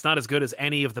then, it's not as good as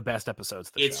any of the best episodes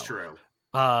of the show. It's true.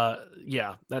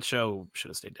 Yeah, that show should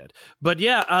have stayed dead. But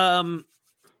yeah,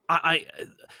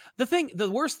 the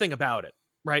worst thing about it,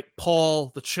 right?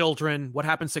 Paul, the children, what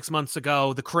happened 6 months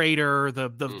ago, the crater,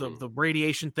 the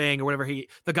radiation thing, or whatever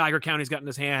the Geiger count he's got in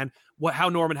his hand, how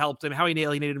Norman helped him, how he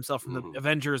alienated himself from the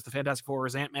Avengers, the Fantastic Four,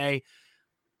 his Aunt May.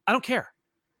 I don't care.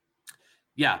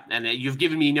 Yeah, and you've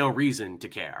given me no reason to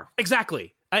care.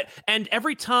 Exactly. And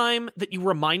every time that you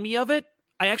remind me of it,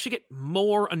 I actually get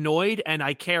more annoyed and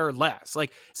I care less.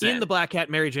 Like in the Black Cat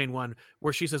Mary Jane one,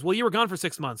 where she says, well, you were gone for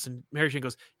 6 months. And Mary Jane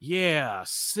goes, yeah,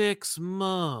 6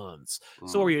 months.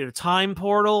 So were you in a time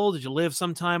portal? Did you live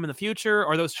sometime in the future?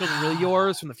 Are those children really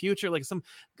yours from the future?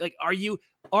 Are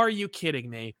you kidding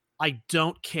me? I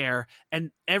don't care.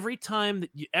 And every time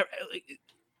that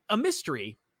a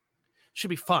mystery should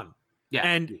be fun. Yeah.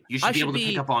 And you should be able to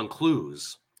pick up on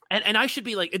clues. And I should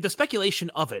be the speculation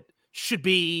of it should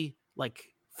be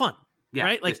fun. Yeah.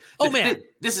 Right?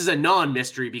 This is a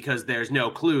non-mystery because there's no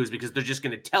clues because they're just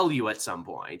going to tell you at some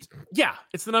point. Yeah.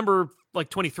 It's the number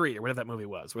 23 or whatever that movie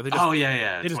was where they just,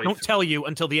 they just don't tell you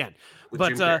until the end. With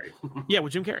Jim Carrey. Yeah,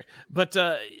 with Jim Carrey. But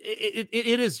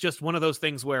it is just one of those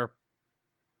things where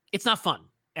it's not fun.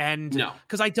 And no,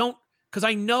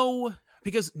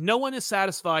 because no one is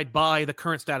satisfied by the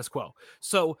current status quo.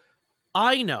 So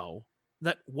I know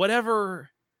that whatever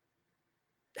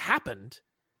happened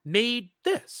made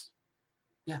this.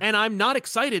 Yeah. And I'm not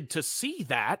excited to see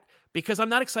that because I'm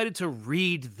not excited to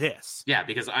read this. Yeah,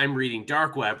 because I'm reading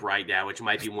Dark Web right now, which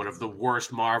might be one of the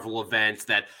worst Marvel events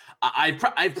that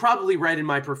I've probably read in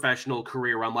my professional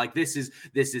career. Where I'm like, this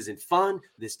isn't fun.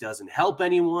 This doesn't help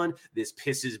anyone. This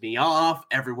pisses me off.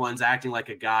 Everyone's acting like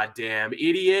a goddamn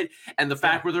idiot. And the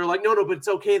fact where they're like, no, but it's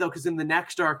okay though, because in the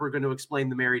next arc we're going to explain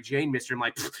the Mary Jane mystery. I'm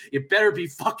like, it better be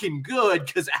fucking good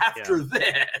because after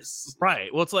this,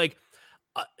 right? Well, it's like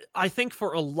I think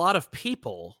for a lot of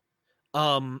people,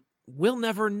 we'll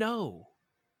never know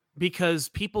because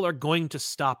people are going to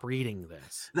stop reading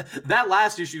this. That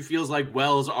last issue feels like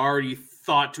Wells already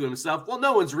thought to himself, well,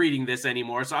 no one's reading this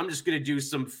anymore, so I'm just going to do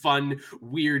some fun,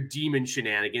 weird demon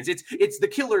shenanigans. It's the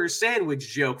killer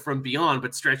sandwich joke from Beyond,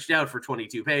 but stretched out for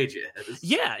 22 pages.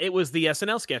 Yeah, it was the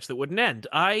SNL sketch that wouldn't end.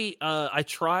 I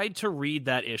tried to read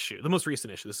that issue, the most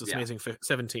recent issue. This is Amazing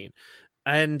 17.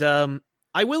 And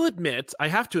I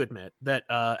have to admit that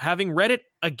having read it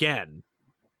again,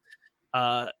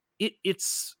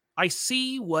 I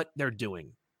see what they're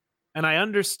doing and I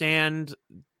understand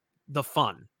the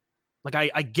fun.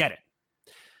 I get it.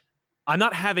 I'm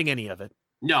not having any of it.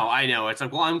 No, I know. It's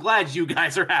like, well, I'm glad you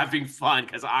guys are having fun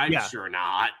because I'm sure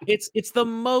not. It's the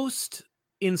most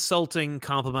insulting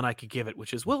compliment I could give it,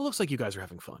 which is, well, it looks like you guys are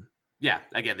having fun. Yeah,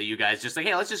 I get that you guys just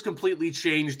hey, let's just completely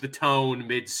change the tone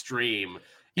midstream.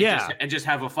 And just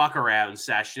have a fuck around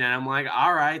session. And I'm like,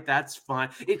 all right, that's fine.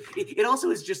 It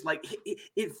also is just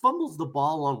it fumbles the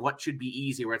ball on what should be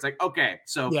easy, where it's like, okay,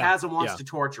 so Chasm wants to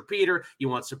torture Peter. He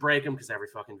wants to break him because every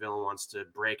fucking villain wants to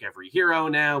break every hero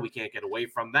now. We can't get away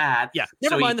from that. Yeah.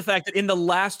 Never mind the fact that in the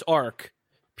last arc,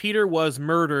 Peter was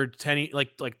murdered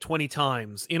 20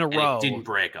 times in a row. Didn't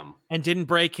break him. And didn't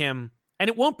break him. And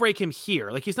it won't break him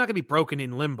here. He's not going to be broken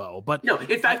in Limbo. But no,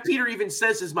 in fact, Peter even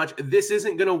says as much. This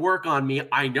isn't going to work on me.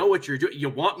 I know what you're doing. You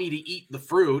want me to eat the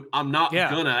fruit. I'm not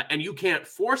gonna. And you can't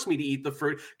force me to eat the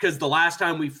fruit because the last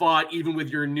time we fought, even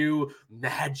with your new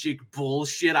magic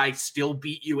bullshit, I still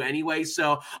beat you anyway.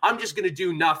 So I'm just going to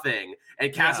do nothing.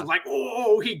 And Cass is like,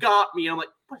 oh, he got me. I'm like,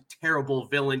 what a terrible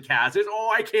villain cast is.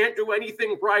 Oh, I can't do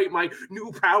anything right. My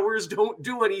new powers don't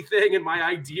do anything, and my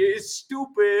idea is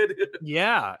stupid.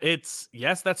 Yeah,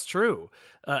 yes, that's true.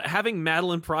 Having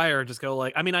Madeline Pryor just go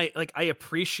like, I mean, I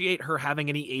appreciate her having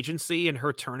any agency and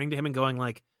her turning to him and going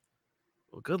like,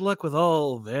 well, good luck with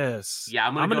all this. Yeah,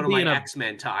 I'm gonna go to my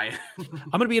X-Men tie.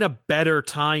 I'm gonna be in a better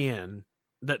tie-in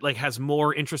that like has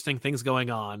more interesting things going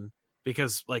on,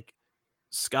 because like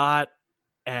Scott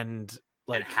and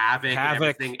like and Havoc and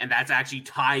everything, and that's actually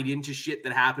tied into shit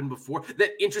that happened before. That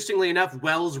interestingly enough,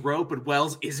 Wells wrote, but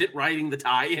Wells isn't writing the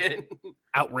tie-in.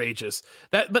 Outrageous.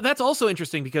 But that's also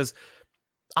interesting because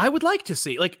I would like to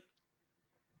see like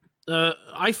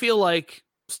I feel like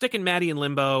sticking Maddie in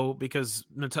limbo because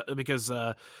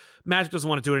Magic doesn't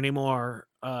want to do it anymore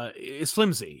is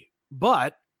flimsy.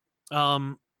 But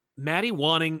Maddie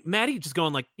just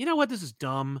going like, you know what, this is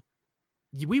dumb.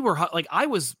 We were like, I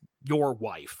was your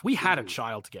wife. We had a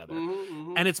child together,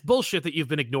 and it's bullshit that you've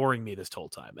been ignoring me this whole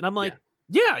time. And I'm like,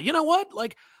 yeah, you know what?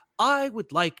 Like, I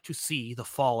would like to see the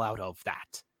fallout of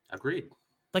that. Agreed.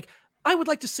 Like, I would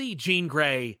like to see Jean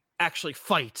Grey actually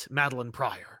fight Madeline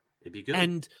Pryor. It'd be good.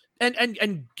 And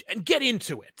get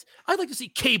into it. I'd like to see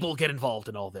Cable get involved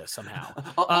in all this somehow.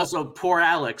 Also, poor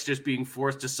Alex just being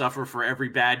forced to suffer for every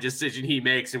bad decision he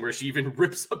makes, and where she even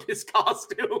rips up his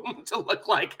costume to look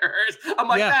like hers. I'm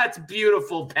like, that's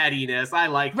beautiful pettiness. I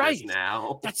like this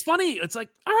now. That's funny. It's like,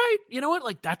 all right, you know what?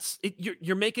 Like, that's it.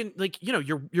 You're making like, you know,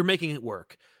 you're making it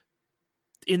work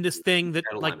in this thing that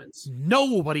like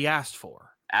nobody asked for.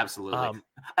 Absolutely.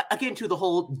 Again, to the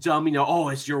whole dumb, you know, oh,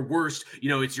 it's your worst, you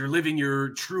know, you're living your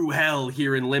true hell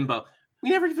here in limbo. We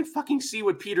never even fucking see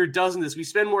what Peter does in this. We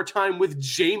spend more time with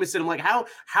Jameson. I'm like,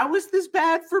 how is this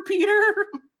bad for Peter?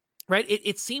 Right?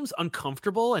 It seems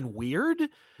uncomfortable and weird.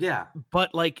 Yeah.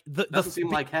 But like doesn't seem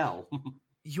like hell.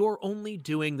 You're only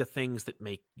doing the things that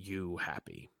make you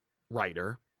happy,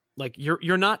 writer. Like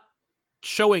you're not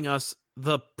showing us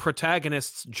the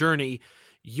protagonist's journey.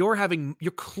 You're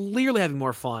clearly having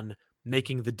more fun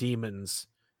making the demons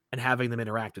and having them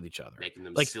interact with each other, making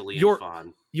them like silly and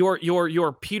fun.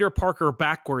 Your Peter Parker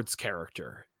backwards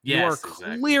character. You're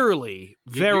clearly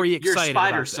very excited. Your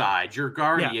Spider side, your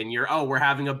Guardian. We're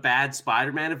having a bad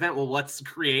Spider-Man event. Well, let's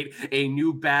create a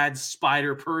new bad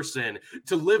Spider person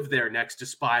to live there next to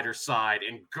Spider side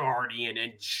and Guardian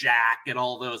and Jack and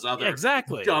all those other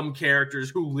dumb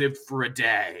characters who lived for a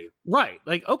day. Right.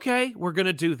 Like, okay, we're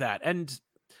gonna do that. And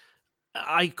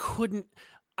I couldn't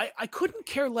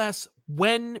care less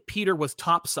when Peter was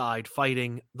topside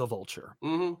fighting the Vulture.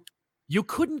 Mm-hmm. You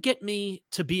couldn't get me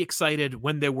to be excited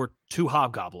when there were two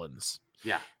hobgoblins.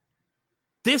 Yeah.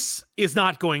 This is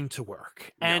not going to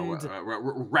work. And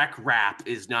Wreck Rap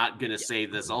is not going to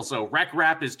save this. Also, Wreck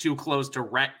Rap is too close to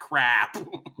Wreck Crap.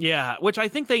 Yeah, which I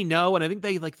think they know, and I think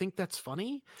they think that's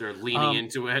funny. They're leaning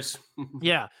into it.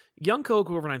 Yeah. Young Coke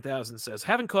over 9000 says,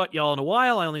 haven't caught y'all in a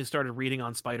while. I only started reading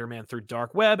on Spider-Man through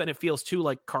Dark Web, and it feels too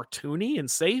like cartoony and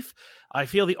safe. I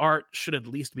feel the art should at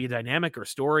least be a dynamic or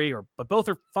story, but both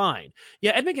are fine.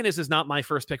 Yeah, Ed McGuinness is not my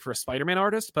first pick for a Spider-Man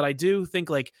artist, but I do think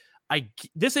like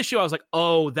this issue, I was like,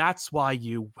 oh, that's why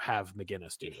you have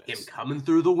McGuinness do this. Him coming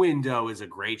through the window is a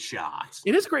great shot.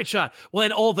 It is a great shot. Well,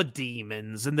 and all the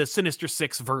demons and the Sinister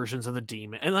Six versions of the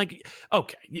demon, and like,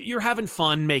 okay, you're having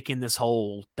fun making this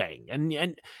whole thing,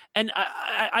 and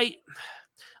I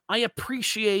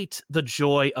appreciate the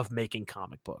joy of making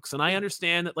comic books, and I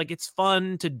understand that like it's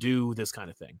fun to do this kind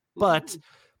of thing, but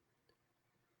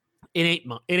it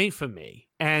ain't for me,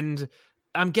 and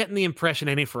I'm getting the impression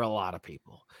it ain't for a lot of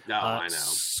people. No, I know.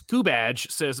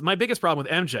 Scoobadge says, my biggest problem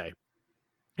with MJ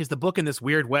is the book in this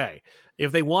weird way.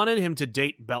 If they wanted him to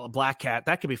date Black Cat,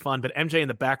 that could be fun, but MJ in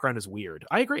the background is weird.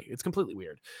 I agree. It's completely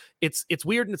weird. It's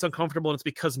weird and it's uncomfortable, and it's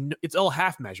because it's all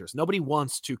half measures. Nobody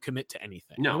wants to commit to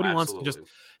anything. Nobody wants to just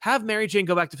have Mary Jane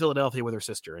go back to Philadelphia with her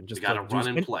sister and just got to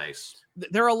run in place.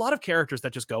 There are a lot of characters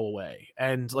that just go away,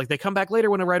 and like they come back later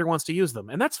when a writer wants to use them,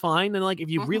 and that's fine. And like if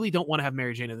you really don't want to have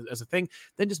Mary Jane as a thing,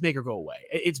 then just make her go away.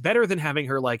 It's better than having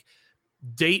her like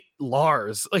date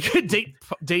Lars, like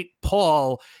date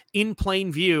Paul in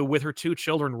plain view with her two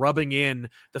children, rubbing in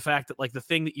the fact that like the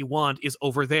thing that you want is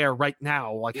over there right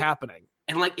now, like happening.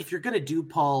 And like if you're gonna do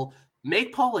Paul,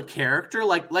 make Paul a character.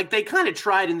 Like they kind of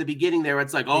tried in the beginning there.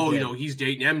 It's like, oh, you know, he's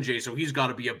dating MJ, so he's got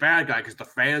to be a bad guy because the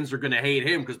fans are going to hate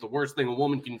him, because the worst thing a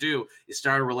woman can do is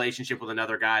start a relationship with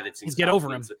another guy that seems get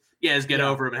over him.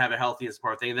 Over him and have a healthy and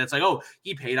support thing. And that's like, oh,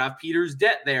 he paid off Peter's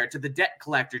debt there to the debt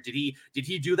collector. Did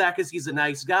he do that because he's a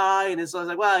nice guy? And it's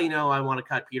like, well, you know, I want to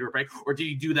cut Peter a break. Or did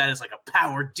he do that as like a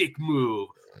power dick move?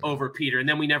 over Peter, and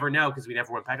then we never know because we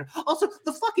never went back. Also,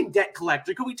 the fucking debt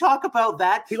collector. Can we talk about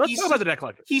that? Let's talk about the debt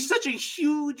collector. He's such a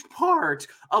huge part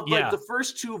of like the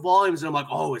first 2 volumes, and I'm like,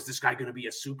 oh, is this guy going to be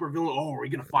a supervillain? Oh, are we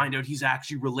going to find out he's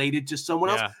actually related to someone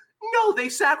else? No, they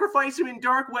sacrifice him in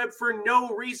Dark Web for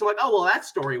no reason. Like, oh, well, that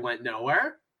story went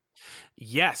nowhere.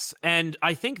 Yes, and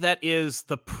I think that is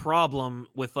the problem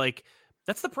with like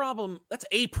that's a problem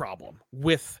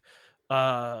with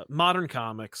modern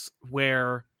comics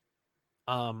where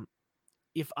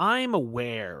if I'm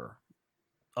aware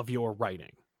of your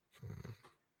writing,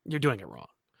 you're doing it wrong.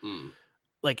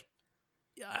 Like,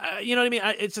 you know what I mean?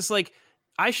 It's just like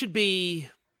I should be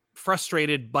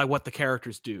frustrated by what the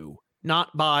characters do,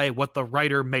 not by what the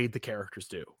writer made the characters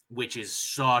do. Which is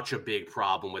such a big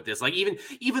problem with this. Like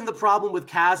even the problem with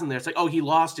Kaz in there, it's like, oh, he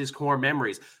lost his core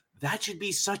memories. That should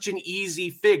be such an easy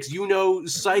fix. You know,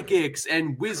 psychics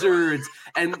and wizards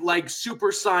and like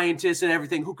super scientists and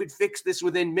everything who could fix this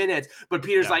within minutes. But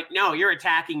Peter's like, no, you're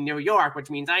attacking New York, which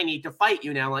means I need to fight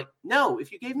you now. Like, no, if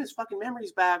you gave him his fucking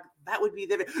memories back, that would be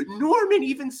the... Norman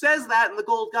even says that in the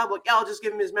Gold Goblin. Like, yeah, I'll just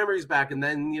give him his memories back and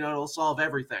then, you know, it'll solve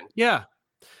everything. Yeah.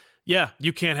 Yeah,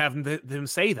 you can't have them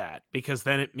say that because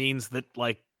then it means that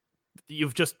like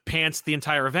you've just pantsed the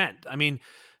entire event. I mean,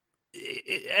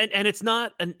 and it's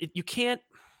not, and you can't.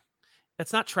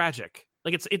 It's not tragic.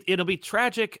 Like it'll be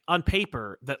tragic on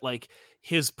paper that like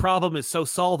his problem is so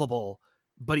solvable,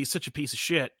 but he's such a piece of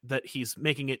shit that he's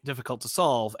making it difficult to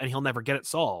solve, and he'll never get it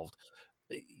solved.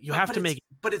 You have to make it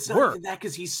but it's not work. even that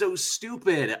because he's so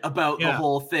stupid about the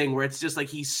whole thing where it's just like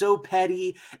he's so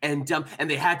petty and dumb, and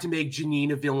they had to make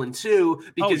Janine a villain too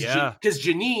because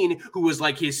Janine, who was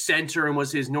like his center and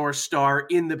was his North Star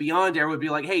in the Beyond era, would be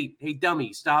like, hey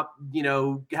dummy, stop, you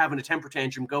know, having a temper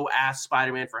tantrum, go ask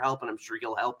Spider-Man for help and I'm sure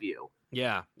he'll help you.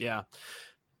 Yeah.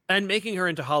 And making her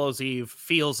into Hallows Eve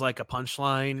feels like a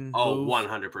punchline. Oh,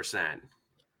 100%.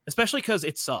 Especially because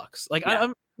it sucks. Like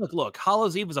Look,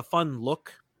 Hallows Eve was a fun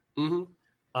look.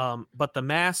 But the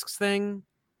masks thing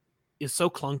is so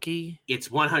clunky. It's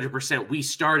 100%. We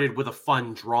started with a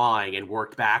fun drawing and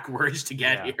worked backwards to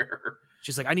get here.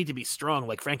 She's like, I need to be strong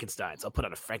like Frankenstein, so I'll put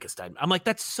on a Frankenstein. I'm like,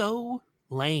 that's so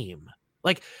lame.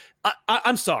 Like,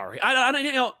 I'm sorry. I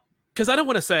you know, because I don't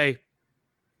want to say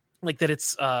like that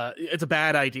it's a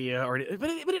bad idea but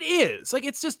it is. Like,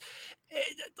 it's just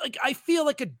like I feel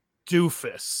like a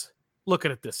doofus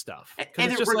looking at this stuff.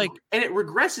 And it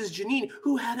regresses Janine,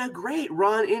 who had a great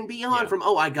run in Beyond from,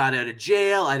 oh, I got out of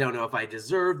jail. I don't know if I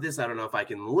deserve this. I don't know if I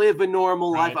can live a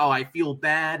normal life. Oh, I feel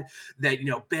bad that, you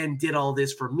know, Ben did all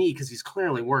this for me because he's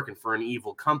clearly working for an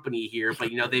evil company here. But,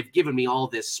 you know, they've given me all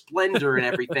this splendor and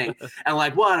everything. And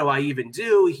like, what do I even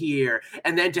do here?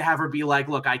 And then to have her be like,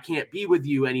 look, I can't be with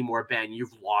you anymore, Ben.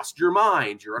 You've lost your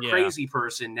mind. You're a crazy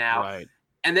person now. Right.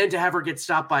 And then to have her get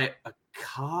stopped by a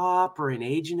cop or an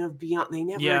agent of Beyond. They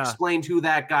never explained who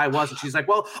that guy was. And she's like,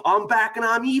 well, I'm back and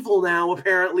I'm evil now.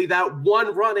 Apparently that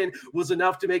one run-in was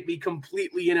enough to make me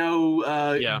completely, you know,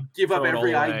 give up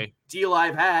every ideal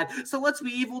I've had. So let's be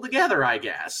evil together, I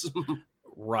guess.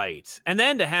 Right. And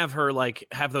then to have her like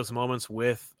have those moments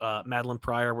with Madeline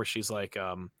Pryor where she's like,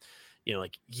 you know,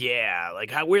 like, yeah,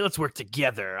 like let's work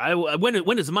together.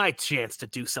 When is my chance to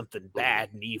do something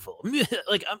bad and evil?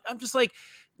 Like, I'm just like,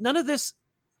 none of this.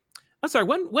 I'm sorry.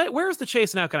 Where's the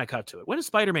chase? Now can I cut to it? When is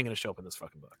Spider-Man going to show up in this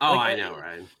fucking book? Oh, like, I know,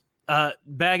 right?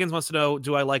 Baggins wants to know: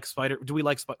 Do we like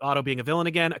Otto being a villain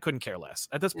again? I couldn't care less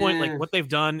at this point. Like what they've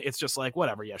done, it's just like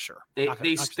whatever. Yeah, sure.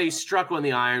 They struck when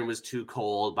the iron was too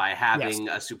cold by having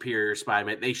a superior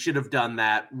Spider-Man. They should have done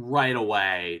that right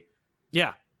away.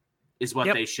 Yeah. Is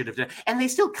what they should have done. And they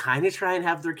still kind of try and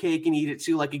have their cake and eat it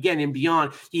too. Like, again, in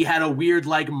Beyond, he had a weird,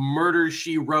 like, Murder,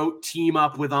 She Wrote team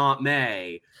up with Aunt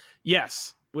May.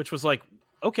 Yes, which was like,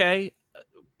 okay,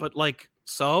 but like,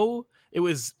 so it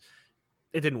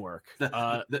didn't work.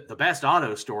 The best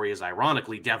Otto story is,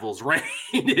 ironically, Devil's Reign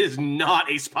is not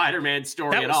a Spider-Man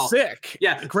story at all. Sick.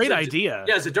 Yeah. Great idea.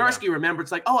 Yeah, Zdarsky remembered,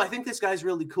 it's like, oh, I think this guy's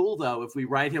really cool, though, if we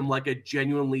write him like a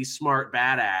genuinely smart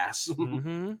badass.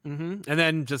 And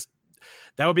then just,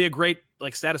 that would be a great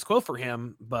like status quo for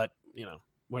him, but you know,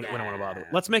 we don't want to bother.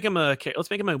 Let's make him a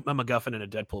MacGuffin in a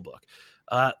Deadpool book.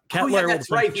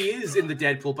 That's right. He is in the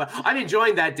Deadpool, but I'm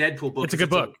enjoying that Deadpool book. It's a good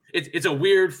book. It's a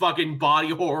weird fucking body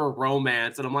horror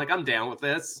romance, and I'm like, I'm down with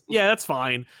this. Yeah, that's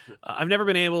fine. I've never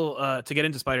been able to get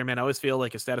into Spider-Man. I always feel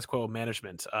like a status quo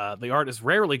management. The art is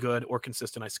rarely good or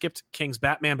consistent. I skipped King's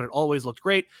Batman, but it always looked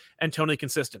great and totally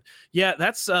consistent. Yeah,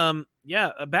 that's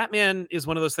Batman is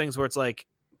one of those things where it's like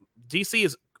DC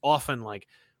is often like,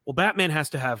 well, Batman has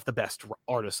to have the best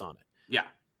artists on it. Yeah.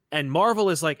 And Marvel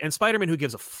is like, and Spider-Man, who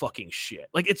gives a fucking shit?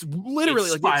 Like, it's literally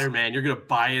it's like Spider-Man. You're gonna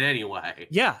buy it anyway.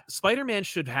 Yeah, Spider-Man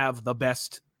should have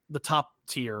the top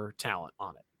tier talent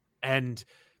on it, and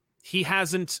he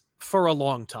hasn't for a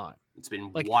long time. It's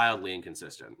been wildly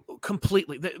inconsistent.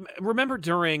 Completely. Remember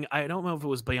during, I don't know if it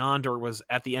was Beyond or was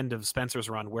at the end of Spencer's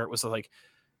run, where it was like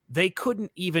they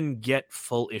couldn't even get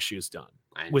full issues done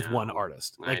with one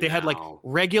artist. Like they had like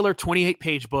regular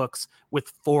 28-page books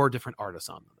with 4 different artists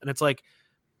on them, and it's like,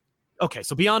 okay,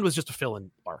 so Beyond was just a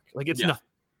fill-in arc. Like it's nothing.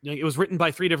 It was written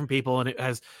by 3 different people, and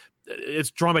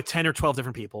it's drawn by 10 or 12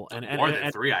 different people, and more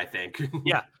than 3, I think.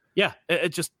 yeah. It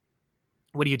just,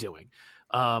 what are you doing?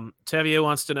 Tevye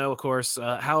wants to know, of course,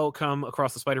 how come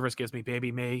Across the Spider-Verse gives me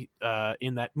Baby May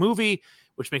in that movie,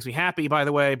 which makes me happy, by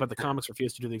the way, but the comics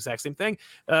refuse to do the exact same thing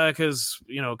because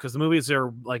the movies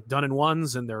are like done in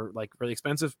ones and they're like really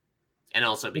expensive. And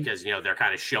also because, they're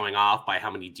kind of showing off by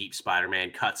how many deep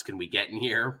Spider-Man cuts can we get in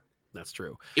here. That's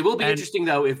true. It will be interesting,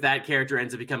 though, if that character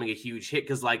ends up becoming a huge hit,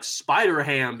 because, like,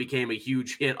 Spider-Ham became a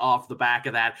huge hit off the back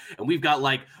of that, and we've got,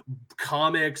 like,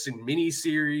 comics and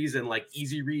miniseries and, like,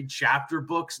 easy-read chapter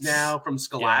books now from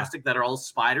Scholastic that are all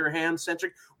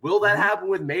Spider-Ham-centric. Will that happen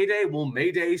with Mayday? Will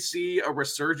Mayday see a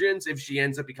resurgence if she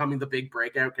ends up becoming the big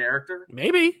breakout character?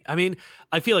 Maybe. I mean,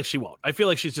 I feel like she won't. I feel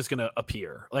like she's just going to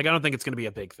appear. Like, I don't think it's going to be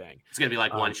a big thing. It's going to be,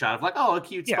 like, one shot of, like, oh, a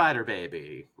cute spider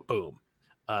baby. Boom.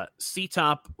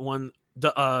 C-Top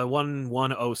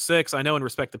 1106. I know and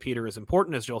respect that Peter is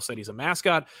important. As Joel said, he's a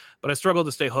mascot, but I struggle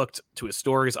to stay hooked to his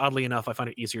stories. Oddly enough, I find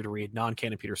it easier to read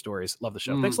non-canon Peter stories. Love the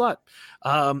show. Thanks a lot.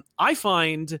 I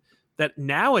find that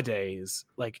nowadays,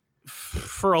 like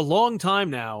for a long time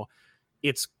now,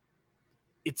 it's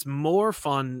more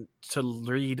fun to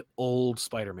read old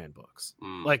Spider-Man books.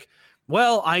 Like,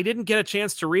 well, I didn't get a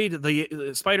chance to read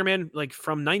the Spider-Man like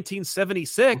from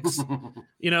 1976,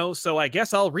 so I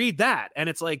guess I'll read that. And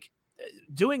it's like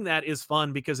doing that is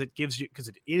fun because it gives you, because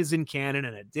it is in canon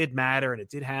and it did matter and it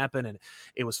did happen and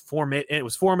it was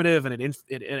formative and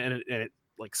it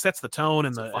like sets the tone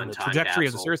and the trajectory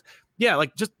of the series. Yeah,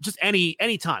 like just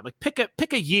any time, like pick a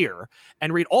year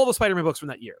and read all the Spider-Man books from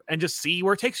that year and just see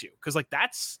where it takes you. Because like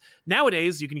that's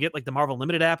nowadays you can get like the Marvel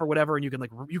Limited app or whatever, and you can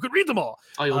read them all.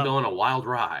 Oh, you'll go on a wild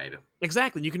ride.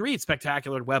 Exactly, you can read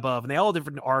Spectacular and Web of, and they all have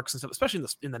different arcs and stuff. Especially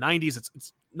in the 90s,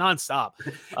 it's nonstop.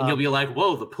 And you'll be like,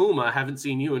 "Whoa, the Puma! Haven't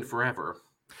seen you in forever."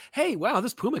 Hey, wow,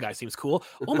 this Puma guy seems cool.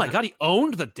 Oh my God, he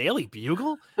owned the Daily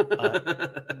Bugle?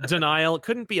 Denial.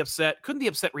 Couldn't the upset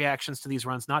reactions to these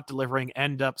runs not delivering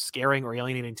end up scaring or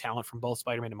alienating talent from both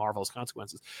Spider-Man and Marvel's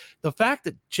consequences? The fact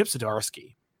that Chip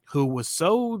Zdarsky, who was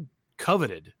so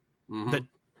coveted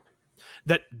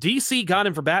that DC got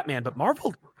him for Batman, but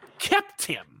Marvel kept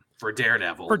him for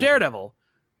Daredevil.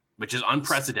 Which is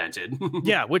unprecedented.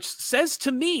 Yeah, which says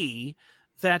to me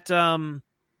that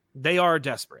they are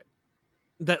desperate.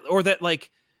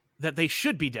 That they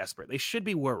should be desperate. They should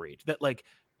be worried that like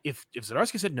if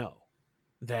Zdarsky said no,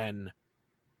 then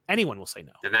anyone will say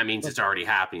no. Then that means it's already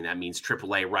happening. That means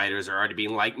AAA writers are already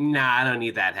being like, nah, I don't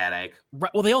need that headache. Right.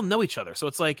 Well, they all know each other. So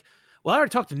it's like, well, I already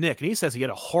talked to Nick and he says he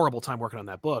had a horrible time working on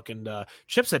that book. And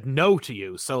Chip said no to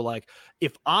you. So like,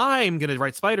 if I'm going to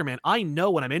write Spider-Man, I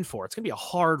know what I'm in for. It's going to be a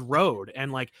hard road.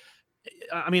 And like,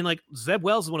 I mean, like Zeb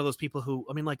Wells is one of those people who,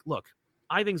 I mean, like, look,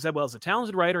 I think Zeb Wells is a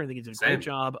talented writer. I think he did a great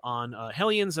job on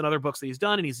Hellions and other books that he's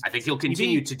done. And I think he'll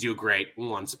continue to do great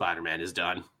once Spider-Man is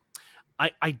done.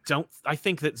 I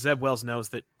think that Zeb Wells knows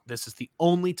that this is the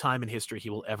only time in history he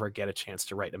will ever get a chance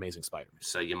to write Amazing Spider-Man.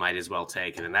 So you might as well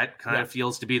take it. And that kind of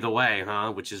feels to be the way,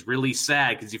 huh? Which is really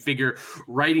sad because you figure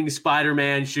writing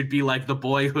Spider-Man should be like the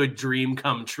boyhood dream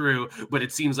come true, but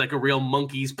it seems like a real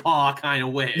monkey's paw kind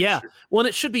of wish. Yeah. Well, and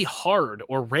it should be hard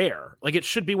or rare. Like it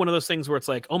should be one of those things where it's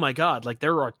like, oh my God, like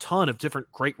there are a ton of different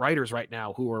great writers right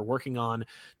now who are working on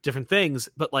different things,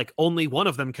 but like only one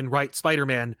of them can write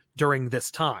Spider-Man during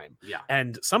this time. Yeah.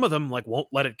 And some of them like won't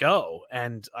let it go.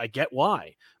 And I get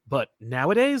why, but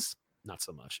nowadays, not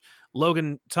so much.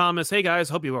 Logan Thomas, hey guys,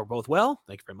 hope you are both well.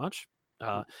 Thank you very much.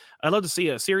 I'd love to see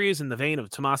a series in the vein of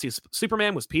Tomasi's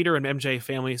Superman with Peter and MJ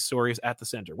family stories at the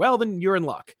center. Well, then you're in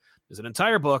luck. There's an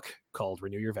entire book called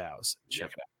Renew Your Vows.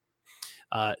 Check it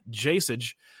out.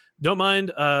 Jasage, don't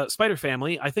mind Spider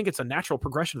Family. I think it's a natural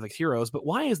progression of the heroes, but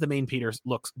why is the main Peter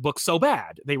book so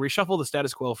bad? They reshuffle the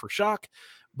status quo for shock,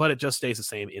 but it just stays the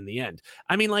same in the end.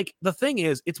 I mean, like, the thing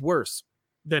is, it's worse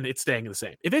than it's staying the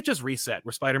same. If it just reset,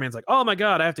 where Spider-Man's like, oh my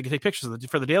God, I have to take pictures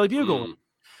for the Daily Bugle.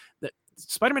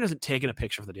 Spider-Man hasn't taken a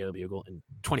picture of the Daily Bugle in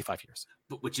 25 years.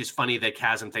 Which is funny that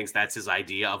Chasm thinks that's his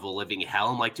idea of a living hell.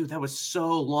 I'm like, dude, that was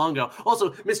so long ago.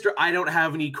 Also, Mr. I don't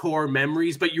have any core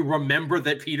memories, but you remember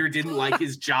that Peter didn't like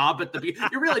his job at the beginning.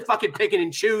 You're really fucking picking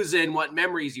and choosing what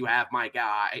memories you have, my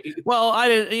guy. Well, I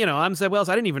didn't, I'm Zeb Wells.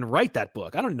 I didn't even write that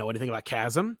book. I don't know anything about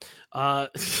Chasm.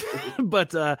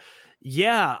 But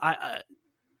yeah,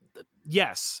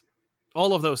 yes,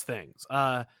 all of those things.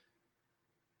 But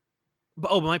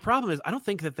my problem is I don't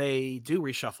think that they do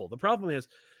reshuffle. The problem is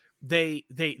they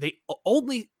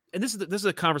only, and this is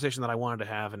a conversation that I wanted to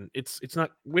have, and it's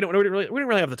not, we didn't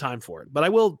really have the time for it, but I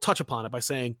will touch upon it by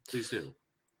saying, please do.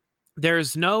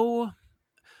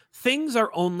 Things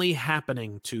are only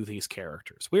happening to these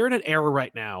characters. We're in an era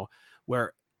right now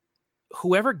where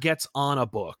whoever gets on a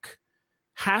book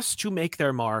has to make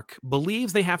their mark,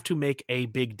 believes they have to make a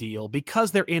big deal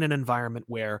because they're in an environment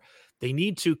where they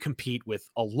need to compete with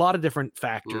a lot of different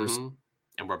factors. Mm-hmm.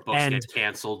 And where books get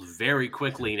canceled very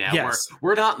quickly now. Yes.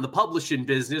 We're not in the publishing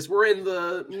business. We're in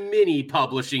the mini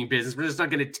publishing business. We're just not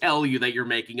going to tell you that you're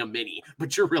making a mini,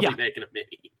 but you're really making a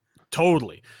mini.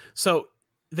 Totally. So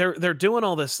they're doing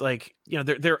all this, like,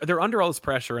 they're under all this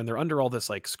pressure, and they're under all this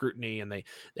like scrutiny, and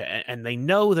they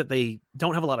know that they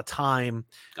don't have a lot of time.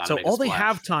 So all they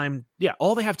have time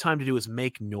to do is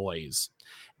make noise.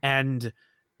 And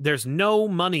there's no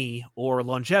money or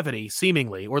longevity,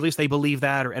 seemingly, or at least they believe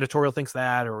that, or editorial thinks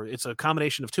that, or it's a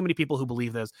combination of too many people who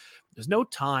believe this. There's no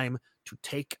time to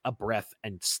take a breath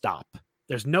and stop.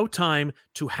 There's no time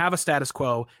to have a status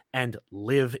quo and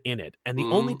live in it. And the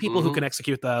only people who can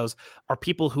execute those are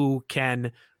people who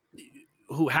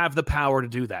have the power to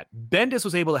do that. Bendis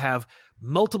was able to have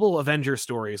multiple Avenger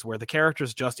stories where the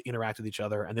characters just interact with each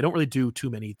other, and they don't really do too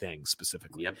many things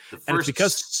specifically. Yep, the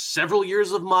first several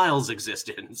years of Miles'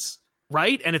 existence.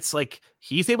 Right? And it's like,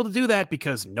 he's able to do that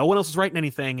because no one else was writing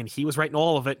anything, and he was writing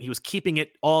all of it. And he was keeping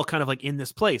it all kind of like in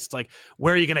this place. It's like,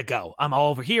 where are you going to go? I'm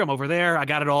all over here. I'm over there. I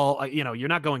got it all. You're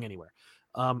not going anywhere.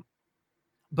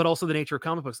 But also the nature of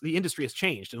comic books. The industry has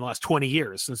changed in the last 20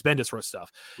 years since Bendis wrote stuff.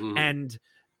 Mm-hmm. And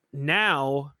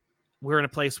now we're in a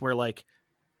place where, like,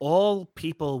 all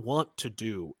people want to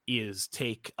do is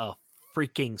take a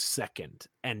freaking second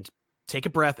and take a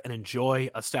breath and enjoy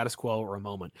a status quo or a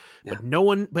moment. Yeah.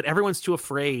 But everyone's too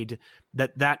afraid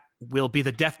that will be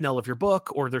the death knell of your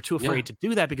book, or they're too afraid to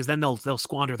do that because then they'll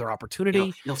squander their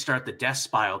opportunity. You'll start the death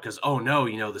spiral because, oh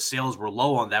no, the sales were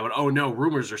low on that one. Oh no,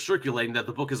 rumors are circulating that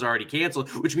the book is already canceled,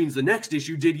 which means the next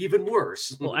issue did even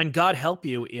worse. Well, and God help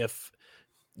you if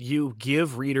you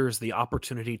give readers the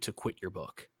opportunity to quit your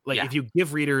book. Like, if you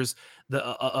give readers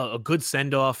a good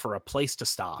send-off or a place to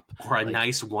stop. Or a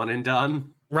nice one and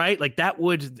done. Right? Like,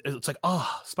 it's like,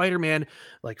 oh, Spider-Man,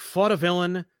 like, fought a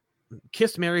villain,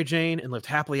 kissed Mary Jane, and lived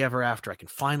happily ever after. I can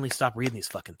finally stop reading these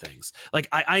fucking things. Like,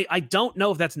 I don't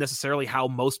know if that's necessarily how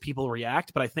most people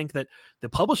react, but I think that the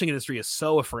publishing industry is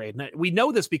so afraid. And we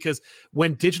know this because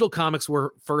when digital comics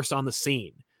were first on the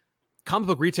scene, comic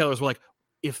book retailers were like,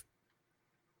 if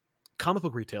comic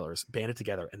book retailers banded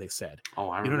together and they said,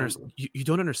 you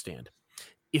don't understand.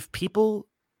 If people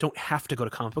don't have to go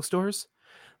to comic book stores,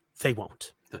 they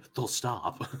won't. They'll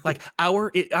stop. Like,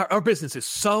 our business is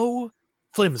so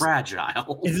flimsy,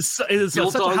 fragile. It is such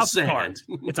a house of cards.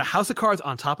 It's a house of cards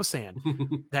on top of sand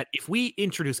that if we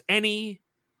introduce any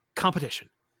competition,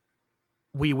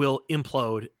 we will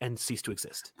implode and cease to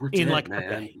exist in like a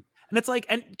day. And it's like,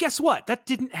 and guess what? That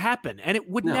didn't happen. And it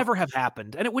would never have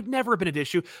happened. And it would never have been an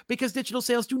issue because digital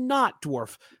sales do not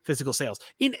dwarf physical sales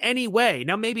in any way.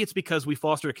 Now, maybe it's because we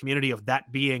fostered a community of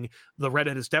that being the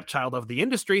redheaded stepchild of the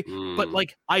industry. But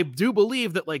like, I do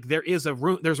believe that like there's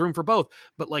room for both.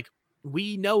 But like,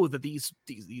 we know that these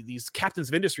captains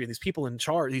of industry, these people in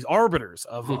charge, these arbiters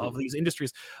of these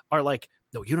industries are like,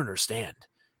 no, you don't understand.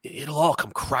 It'll all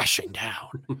come crashing down.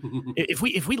 If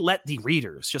we let the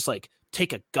readers just like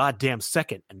take a goddamn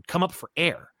second and come up for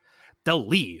air, they'll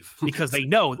leave because they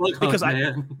know because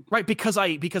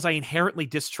I inherently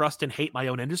distrust and hate my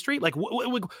own industry. Like,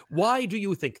 why do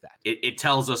you think that? It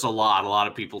tells us a lot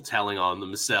of people telling on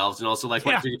themselves, and also like,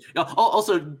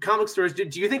 also comic stores. Do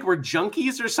you think we're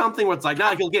junkies or something? Where it's like,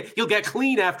 nah, you'll get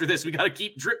clean after this. We got to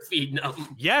keep drip feeding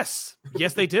them. Yes,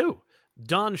 they do.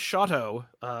 Don Shotto,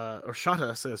 or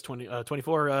Shotta says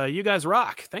 24, you guys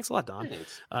rock. Thanks a lot, Don.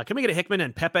 Can we get a Hickman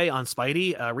and Pepe on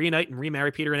Spidey? Reunite and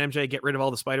remarry Peter and MJ, get rid of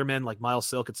all the Spider-Men like Miles,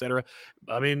 Silk, etc.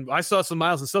 I mean, I saw some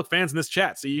Miles and Silk fans in this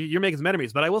chat, so you're making some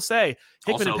enemies. But I will say,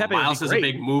 Hickman also, and Pepe Miles has a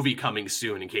big movie coming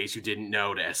soon, in case you didn't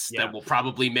notice, that will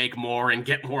probably make more and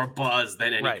get more buzz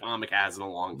than any comic has in a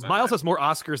long time. Miles has more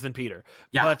Oscars than Peter.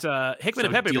 Yeah. But Hickman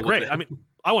and Pepe would be great. I mean,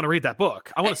 I want to read that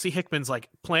book. I want to see Hickman's like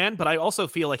plan, but I also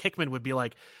feel like Hickman would be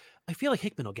like, I feel like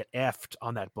Hickman will get effed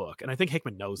on that book, and I think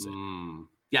Hickman knows it.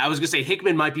 Yeah, I was gonna say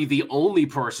Hickman might be the only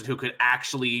person who could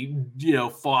actually,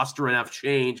 foster enough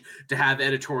change to have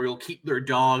editorial keep their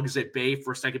dogs at bay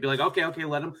for a second. Be like, okay,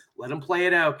 let him play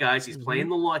it out, guys. He's playing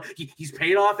the line. He's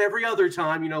paid off every other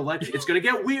time. It's gonna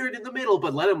get weird in the middle,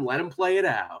 but let him play it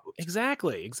out.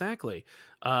 Exactly.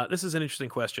 This is an interesting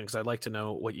question because I'd like to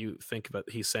know what you think about.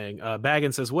 He's saying,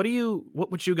 Baggins says, what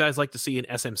would you guys like to see in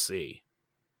SMC?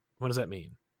 What does that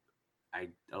mean? I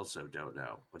also don't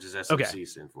know. What does SMC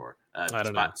stand for? I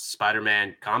don't know.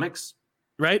 Spider-Man comics?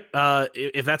 Right?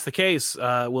 If that's the case,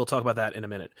 we'll talk about that in a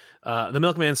minute. The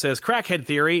Milkman says, crackhead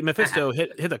theory. Mephisto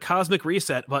hit the cosmic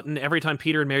reset button every time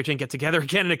Peter and Mary Jane get together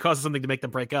again, and it causes something to make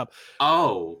them break up.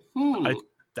 Oh.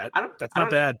 That's not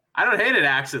bad. I don't hate it,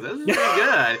 actually. This is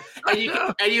pretty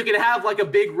good. And you can have like a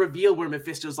big reveal where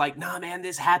Mephisto's like, nah, man,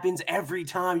 this happens every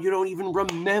time. You don't even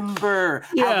remember.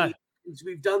 Yeah.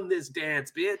 We've done this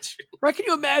dance, bitch. Right? Can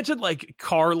you imagine like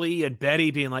Carly and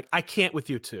Betty being like, I can't with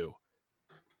you two.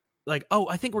 Like, oh,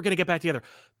 I think we're going to get back together.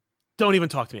 Don't even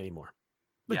talk to me anymore.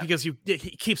 Because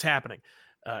it keeps happening.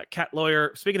 Cat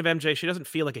Lawyer, speaking of MJ, she doesn't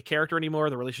feel like a character anymore.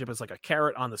 The relationship is like a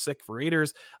carrot on the stick for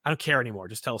readers. I don't care anymore.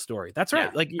 Just tell a story. That's right.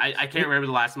 Yeah. Like I can't remember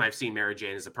the last time I've seen Mary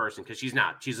Jane as a person because she's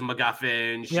not. She's a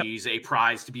MacGuffin. Yep. She's a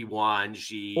prize to be won.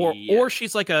 Or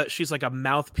she's like a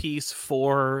mouthpiece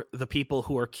for the people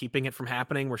who are keeping it from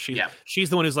happening. Where she's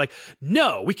the one who's like,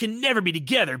 no, we can never be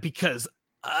together because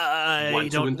I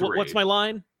don't. What's my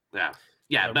line?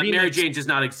 Yeah, but Mary Jane does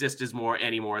not exist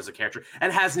anymore as a character,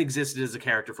 and hasn't existed as a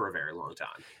character for a very long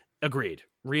time. Agreed.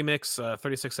 Remix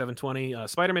 36720.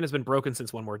 Spider-Man has been broken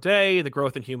since One More Day. The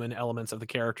growth and human elements of the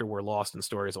character were lost in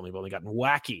stories, only gotten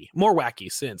more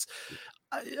wacky since.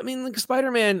 I mean, like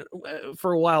Spider-Man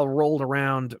for a while rolled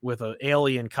around with an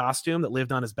alien costume that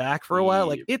lived on his back for a while.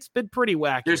 Like it's been pretty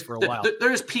wacky for a while.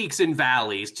 There's peaks and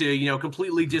valleys to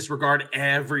completely disregard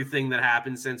everything that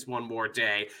happened since One More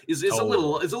Day is a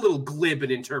little glib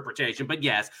in interpretation. But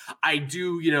yes, I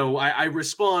do. I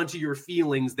respond to your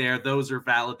feelings there. Those are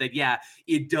valid. That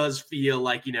it does feel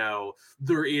like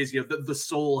there is the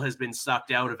soul has been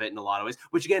sucked out of it in a lot of ways.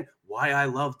 Which again, why I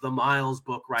love the Miles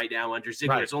book right now under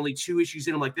Ziegler. Right. It's only 2 issues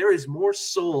in. I'm like, there is more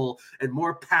soul and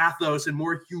more pathos and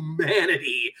more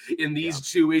humanity in these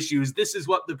 2 issues. This is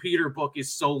what the Peter book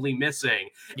is solely missing.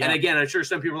 Yeah. And again, I'm sure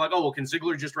some people are like, oh, well, can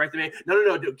Ziegler just write the man?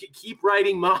 No. Keep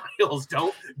writing Miles.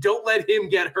 Don't let him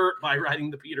get hurt by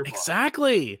writing the Peter book.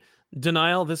 Exactly.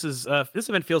 Denial. This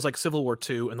event feels like Civil War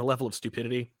II and the level of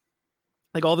stupidity.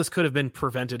 Like all this could have been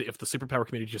prevented if the superpower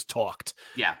community just talked.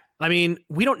 Yeah. I mean,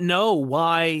 we don't know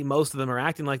why most of them are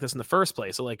acting like this in the first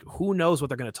place. So like, who knows what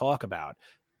they're going to talk about?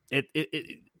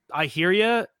 I hear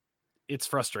you. It's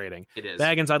frustrating. It is.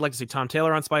 Baggins, I'd like to see Tom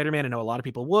Taylor on Spider-Man. I know a lot of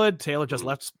people would. Taylor just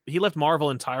left Marvel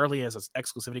entirely as an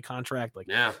exclusivity contract. Like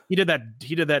he did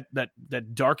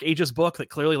that Dark Ages book that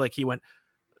clearly like he went,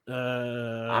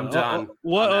 I'm done.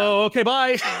 Okay,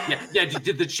 bye. Yeah.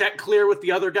 Did the check clear with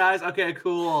the other guys? Okay,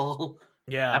 cool.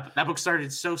 Yeah, that book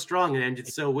started so strong and ended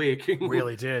so weak.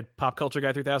 Really did. Pop Culture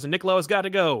Guy 3000. Nick Lowe has got to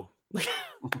go.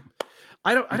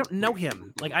 I don't know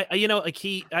him. Like I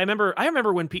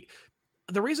remember when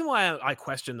the reason why I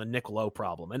question the Nick Lowe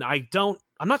problem, and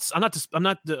I'm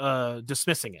not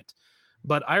dismissing it,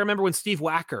 but I remember when Steve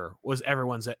Wacker was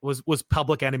was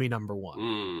public enemy number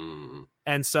 1,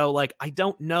 and so like I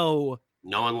don't know.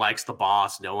 No one likes the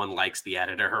boss. No one likes the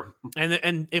editor.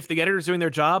 And if the editor's doing their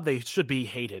job, they should be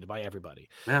hated by everybody.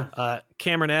 Yeah.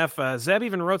 Cameron F. Zeb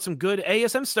even wrote some good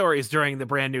ASM stories during the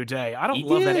Brand New Day. I don't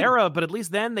love that era, but at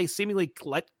least then they seemingly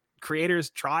let creators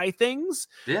try things.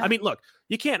 Yeah. I mean, look,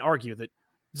 you can't argue that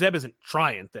Zeb isn't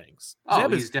trying things.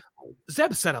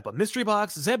 Zeb set up a mystery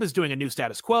box. Zeb is doing a new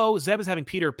status quo. Zeb is having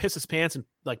Peter piss his pants and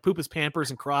like poop his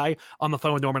Pampers and cry on the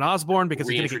phone with Norman Osborn because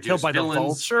he's going to get killed by the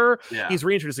Vulture. Yeah. He's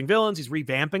reintroducing villains. He's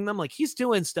revamping them. Like he's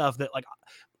doing stuff that like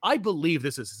I believe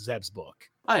this is Zeb's book.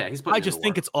 Oh yeah, I just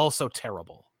think it's also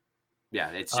terrible. Yeah,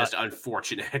 it's just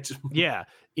unfortunate. Yeah.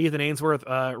 Ethan Ainsworth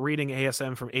reading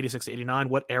ASM from 86 to 89.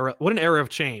 What an era of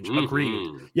change.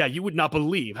 Agreed. Yeah, you would not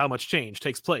believe how much change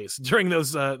takes place during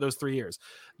those 3 years.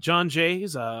 John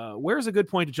Jays, where's a good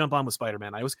point to jump on with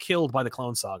Spider-Man? I was killed by the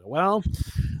Clone Saga. Well,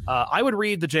 I would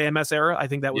read the JMS era. I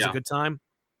think that was a good time.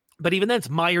 But even then, it's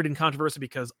mired in controversy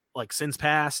because like Sins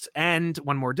Past and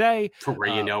One More Day. For where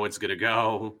you know it's gonna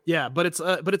go. Yeah, but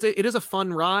it is a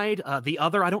fun ride. The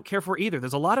other I don't care for either.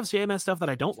 There's a lot of CMS stuff that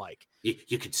I don't like.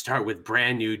 You could start with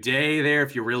Brand New Day there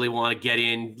if you really want to get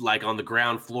in, like on the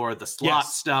ground floor of the slot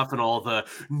stuff and all the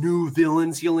new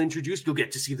villains he'll introduce. You'll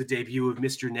get to see the debut of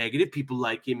Mr. Negative. People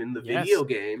like him in the video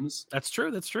games. That's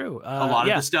true. That's true. A lot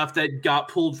of the stuff that got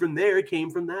pulled from there came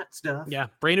from that stuff. Yeah,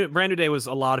 Brand New Day was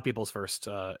a lot of people's first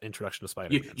introduction to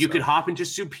Spider-Man. You could hop into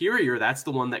Superior. That's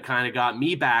the one that kind of got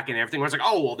me back and everything. I was like,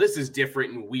 oh, well, this is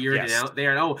different and weird and out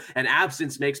there. And and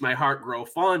absence makes my heart grow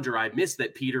fonder. I miss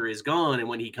that Peter is gone, and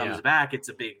when he comes back, it's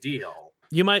a big deal.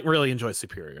 You might really enjoy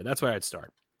Superior. That's where I'd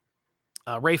start.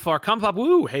 Ray Farr, come pop,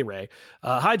 woo, hey Ray.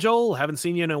 Hi Joel, haven't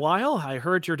seen you in a while. I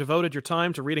heard you're devoted your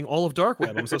time to reading all of Dark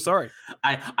Web. I'm so sorry.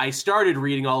 I started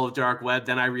reading all of Dark Web,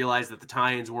 then I realized that the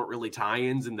tie-ins weren't really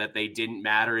tie-ins and that they didn't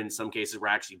matter. In some cases were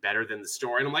actually better than the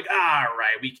story. And I'm like, all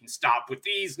right, we can stop with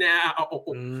these now.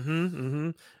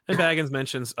 And Baggins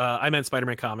mentions, I meant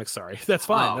Spider-Man comics. Sorry. That's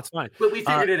fine. That's fine. But we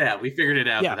figured it out. We figured it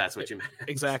out that that's what you meant.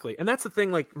 Exactly. And that's the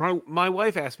thing. Like my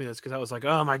wife asked me this because I was like,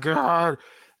 oh my God.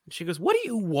 She goes, what do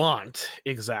you want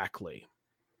exactly?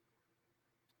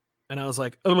 And I was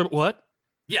like, oh, what?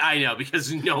 Yeah, I know,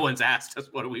 because no one's asked us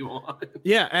what do we want.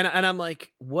 Yeah, and I'm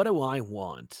like, what do I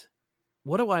want?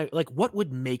 What do I like? What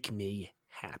would make me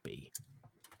happy?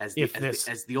 As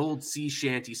the old sea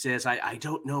shanty says, I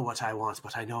don't know what I want,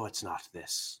 but I know it's not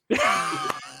this.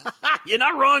 You're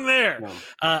not wrong there. No.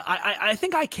 I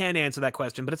think I can answer that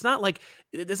question, but it's not like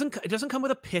it doesn't come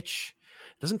with a pitch.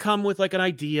 Doesn't come with like an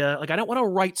idea. Like I don't want to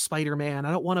write Spider-Man.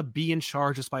 I don't want to be in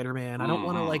charge of Spider-Man. I don't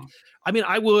want to like. I mean,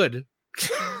 I would.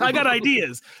 I got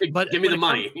ideas, but give me the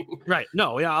money. Right?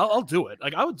 No, yeah, I'll do it.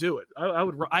 Like I would do it. I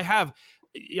would. I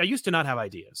used to not have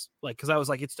ideas, like because I was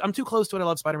like, I'm too close to it. I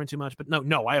love Spider-Man too much. But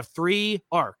no, I have 3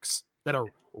 arcs that are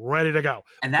ready to go.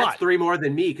 And that's 3 more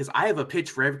than me, because I have a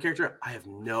pitch for every character. I have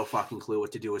no fucking clue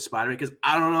what to do with Spider-Man, because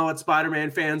I don't know what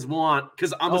Spider-Man fans want,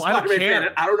 because I'm a Spider-Man fan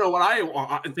and I don't know what I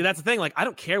want. See, that's the thing. Like, I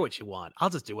don't care what you want. I'll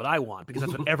just do what I want, because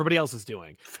that's what everybody else is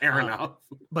doing. Fair enough.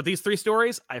 But these 3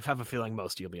 stories, I have a feeling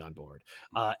most of you'll be on board.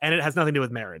 And it has nothing to do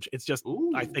with marriage. It's just,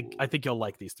 I think you'll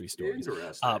like these 3 stories.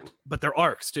 Interesting. But they're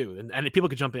arcs too, and people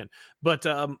could jump in. But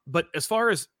as far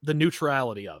as the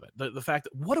neutrality of it, the fact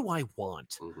that, what do I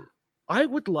want? I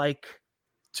would like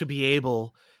to be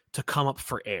able to come up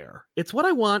for air. It's what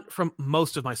I want from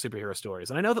most of my superhero stories.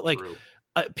 And I know that like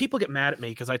people get mad at me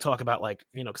because I talk about like,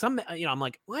 because I'm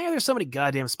like, why are there so many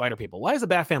goddamn spider people? Why is the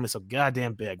Bat family so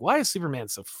goddamn big? Why is Superman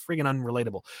so friggin'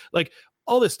 unrelatable? Like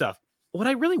all this stuff. What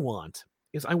I really want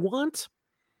is I want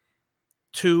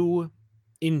to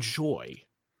enjoy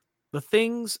the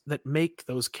things that make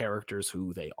those characters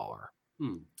who they are.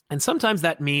 And sometimes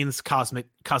that means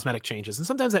cosmetic changes, and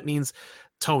sometimes that means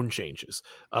tone changes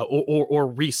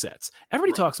or resets.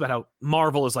 Everybody talks about how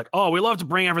Marvel is like, oh, we love to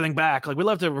bring everything back. Like we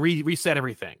love to reset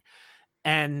everything.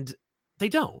 And they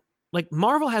don't. Like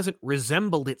Marvel hasn't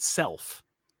resembled itself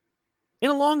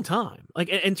in a long time. Like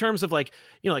in terms of like,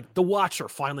 like the Watcher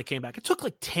finally came back. It took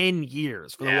like 10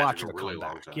 years for the Watcher to come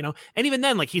back, and even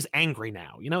then, like he's angry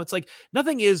now, it's like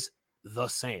nothing is the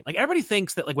same. Like everybody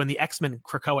thinks that like when the X-Men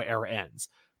Krakoa era ends,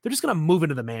 they're just going to move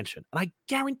into the mansion. And I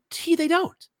guarantee they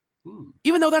don't.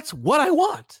 Even though that's what I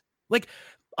want. Like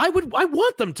I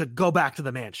want them to go back to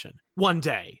the mansion one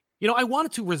day. I want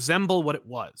it to resemble what it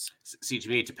was. See, to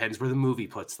me, it depends where the movie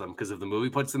puts them. Because if the movie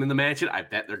puts them in the mansion, I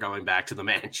bet they're going back to the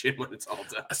mansion when it's all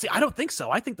done. See, I don't think so.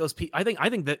 I think those people. I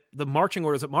think that the marching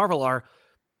orders at Marvel are,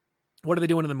 what are they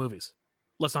doing in the movies?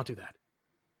 Let's not do that.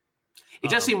 It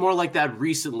does seem more like that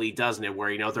recently, doesn't it? Where,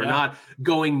 they're not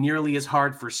going nearly as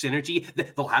hard for synergy.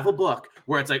 They'll have a book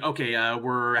where it's like, okay,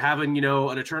 we're having,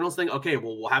 an Eternals thing. Okay,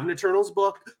 well, we'll have an Eternals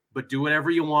book, but do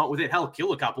whatever you want with it. Hell,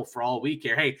 kill a couple for all we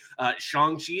care. Hey,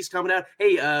 Shang-Chi's coming out.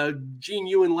 Hey, Gene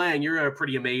Ewan Lang, you're a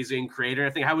pretty amazing creator. I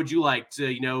think, how would you like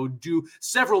to, do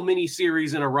several mini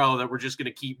series in a row that we're just going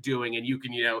to keep doing, and you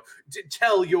can,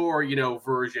 tell your,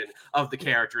 version of the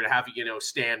character and have it,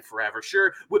 stand forever.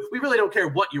 Sure, we really don't care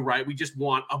what you write. We just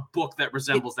want a book that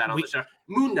resembles that on the show.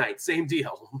 Moon Knight, same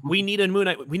deal. We need a Moon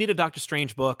Knight. We need a Doctor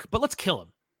Strange book, but let's kill him.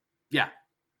 Yeah.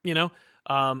 No,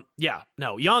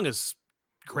 Young is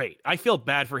great. I feel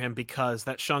bad for him because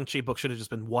that Shang-Chi book should have just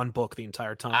been one book the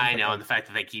entire time. I know, and the fact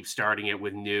that they keep starting it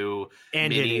with new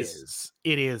minis.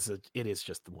 It is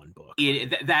just the one book.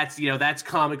 That's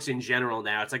comics in general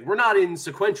now. It's like we're not in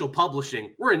sequential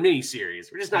publishing. We're in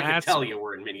miniseries. We're just not going to tell you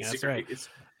we're in miniseries. That's right.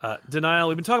 Denial.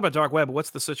 We've been talking about Dark Web, but what's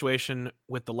the situation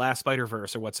with the last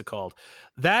Spider-Verse, or what's it called?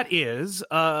 That is,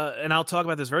 and I'll talk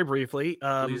about this very briefly.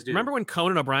 Remember when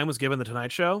Conan O'Brien was given the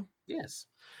Tonight Show? Yes.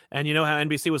 And you know how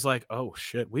NBC was like, oh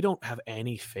shit, we don't have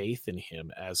any faith in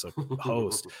him as a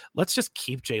host. Let's just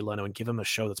keep Jay Leno and give him a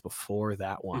show that's before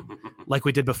that one, like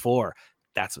we did before.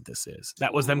 That's what this is.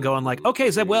 That was them going like,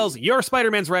 okay, Zeb Wells, you're a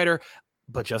Spider-Man's writer,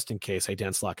 but just in case, hey,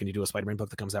 Dan Slott, can you do a Spider-Man book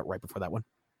that comes out right before that one?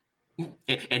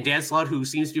 And Dan Slott, who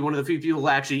seems to be one of the few people who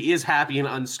actually is happy and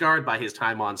unscarred by his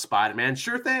time on Spider-Man,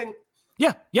 sure thing.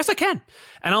 Yeah, yes, I can.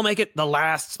 And I'll make it the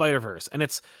last Spider-Verse. And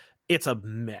it's a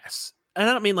mess. And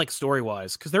I don't mean like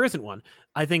story-wise, because there isn't one.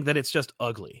 I think that it's just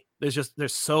ugly. There's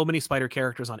so many spider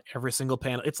characters on every single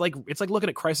panel. It's like looking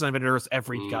at Crisis on Infinite Earths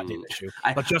every goddamn issue,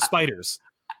 but just spiders.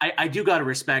 I do got to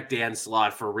respect Dan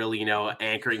Slott for really,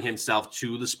 anchoring himself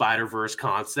to the Spider-Verse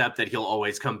concept that he'll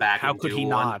always come back. How could he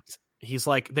not? He's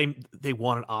like, they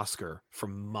won an Oscar for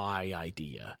my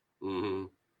idea. Mm-hmm.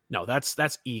 No,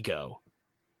 that's ego.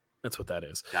 That's what that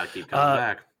is. Gotta keep coming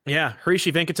back. Yeah,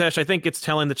 Harishi Venkatesh, I think it's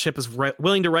telling that Chip is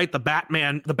willing to write the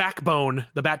backbone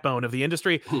of the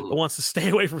industry, but wants to stay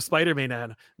away from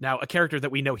Spider-Man now, a character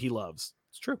that we know he loves.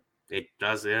 It's true. It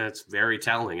does. Yeah, it's very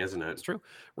telling, isn't it? It's true.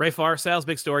 Ray Farr, Sal's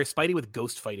big story, Spidey with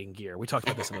ghost fighting gear. We talked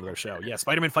about this in another show. Yeah,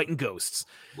 Spider-Man fighting ghosts.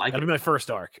 That'll be my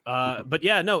first arc. But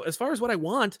yeah, no, as far as what I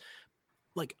want,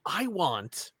 like I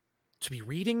want to be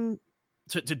reading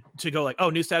to go like, oh,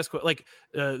 new status quo. Like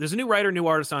there's a new writer, new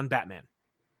artist on Batman.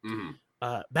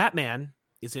 Mm-hmm. Batman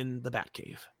is in the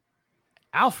Batcave.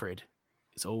 Alfred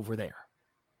is over there.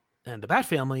 And the Bat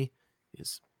family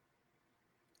is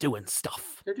doing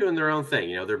stuff. They're doing their own thing.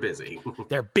 They're busy.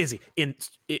 They're busy.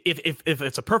 If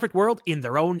it's a perfect world, in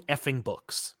their own effing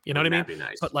books. You know what I mean? That'd be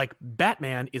nice. But like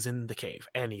Batman is in the cave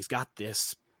and he's got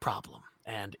this problem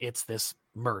and it's this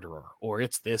murderer or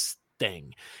it's this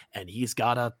thing and he's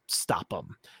got to stop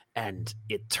him. And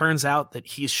it turns out that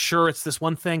he's sure it's this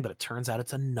one thing, but it turns out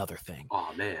it's another thing.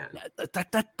 Oh man.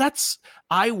 That's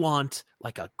I want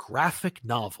like a graphic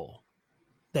novel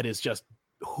that is just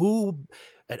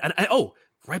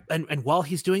and while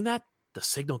he's doing that, the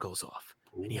signal goes off.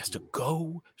 And he has to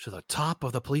go to the top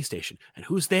of the police station. And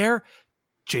who's there?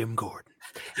 Jim Gordon.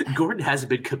 Gordon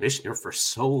hasn't been commissioner for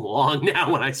so long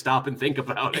now when I stop and think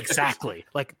about it. Exactly.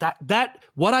 Like that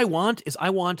what I want is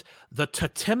I want the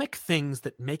totemic things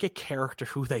that make a character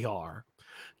who they are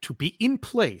to be in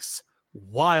place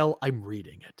while I'm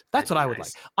reading it. That's what I would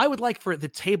like. I would like for the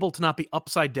table to not be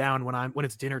upside down when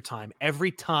it's dinner time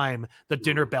every time the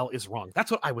dinner bell is rung.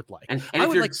 That's what I would like. And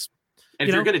if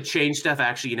you're going to change stuff,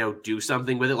 actually, do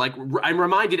something with it. Like I'm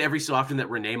reminded every so often that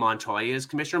Renee Montoya is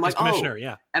commissioner. I'm like, commissioner,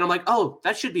 yeah. And I'm like, oh,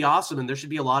 that should be awesome. And there should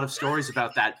be a lot of stories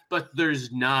about that, but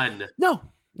there's none. No,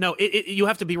 you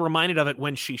have to be reminded of it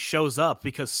when she shows up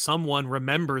because someone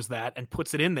remembers that and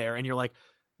puts it in there. And you're like,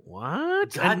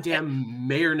 what? Goddamn,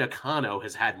 Mayor Nakano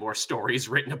has had more stories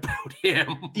written about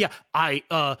him. Yeah, I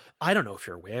don't know if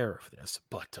you're aware of this,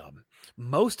 but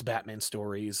most Batman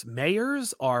stories,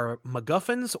 mayors are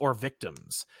MacGuffins or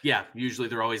victims. Yeah, usually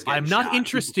they're always getting I'm not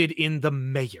interested in the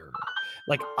mayor.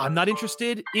 Like, I'm not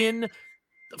interested in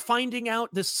finding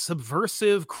out this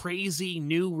subversive, crazy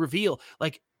new reveal.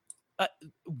 Like,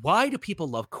 why do people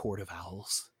love Court of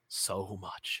Owls so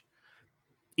much?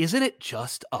 Isn't it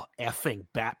just a effing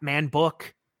Batman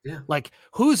book? Yeah. Like,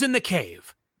 who's in the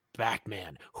cave?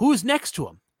 Batman. Who's next to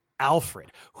him?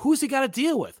 Alfred. Who's he got to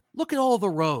deal with? Look at all the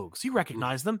rogues. You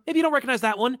recognize them. Maybe you don't recognize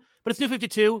that one, but it's New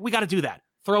 52. We got to do that.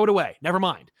 Throw it away. Never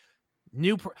mind.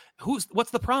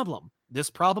 What's the problem? This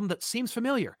problem that seems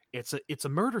familiar. It's a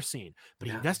murder scene, but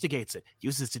he investigates it,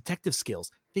 uses detective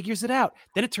skills, figures it out.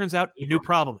 Then it turns out a new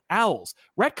problem. Owls.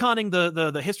 Retconning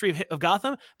the history of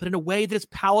Gotham, but in a way that is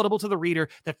palatable to the reader,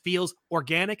 that feels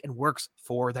organic and works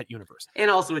for that universe.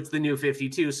 And also it's the New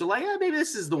 52. So like, maybe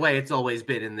this is the way it's always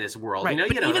been in this world. Right.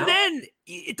 But even then,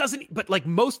 it doesn't, but like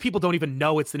most people don't even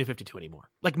know it's the New 52 anymore.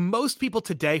 Like most people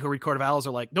today who read Court of Owls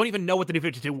are like, don't even know what the New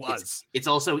 52 was. It's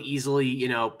also easily,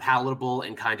 palatable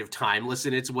and kind of timeless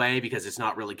in its way because it's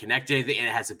not really connected and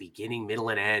it has a beginning, middle,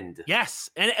 and end.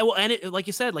 Yes. And it, like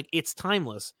you said, like it's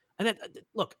timeless. And then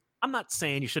look, I'm not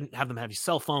saying you shouldn't have them have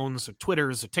cell phones or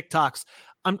Twitters or TikToks.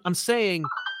 I'm saying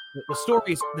that the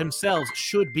stories themselves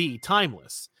should be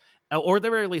timeless, or at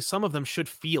the very least, some of them should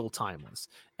feel timeless.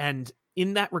 And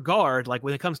in that regard, like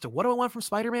when it comes to what do I want from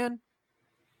Spider-Man,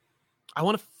 I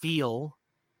want to feel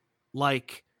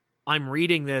like I'm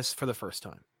reading this for the first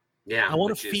time. Yeah, I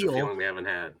want to feel a feeling we haven't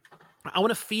had. I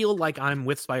want to feel like I'm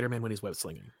with Spider-Man when he's web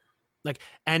slinging, like,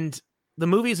 and the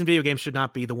movies and video games should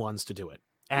not be the ones to do it.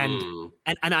 And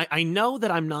I know that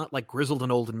I'm not like grizzled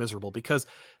and old and miserable because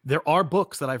there are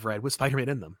books that I've read with Spider-Man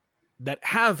in them that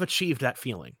have achieved that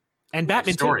feeling. And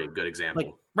Batman Story, too. Good example.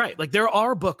 Like, right, like there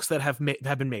are books that have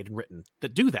been made and written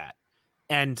that do that,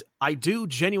 and I do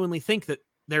genuinely think that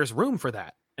there's room for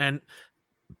that. And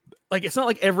like, it's not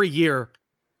like every year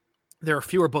there are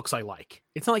fewer books I like.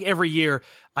 It's not like every year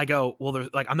I go, well, there's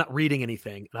like, I'm not reading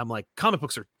anything. And I'm like, comic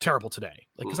books are terrible today.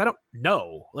 Like, cause I don't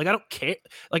know, like, I don't care.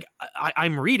 Like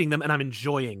I'm reading them and I'm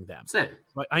enjoying them.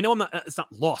 Like, I know it's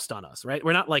not lost on us, right?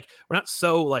 We're not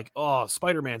so like, oh,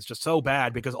 Spider-Man's just so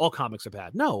bad because all comics are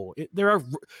bad. No, there are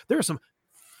some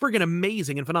friggin'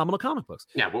 amazing and phenomenal comic books.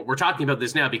 Yeah, we're talking about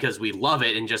this now because we love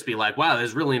it and just be like, wow,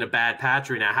 there's really in a bad patch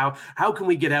right now. How can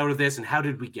we get out of this and how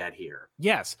did we get here?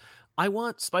 Yes. I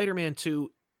want Spider-Man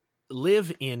to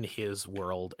live in his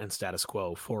world and status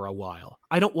quo for a while.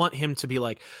 I don't want him to be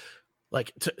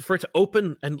for it to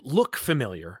open and look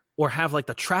familiar or have like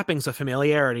the trappings of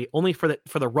familiarity only for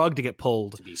the rug to get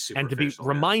pulled and to be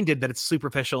reminded that it's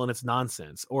superficial and it's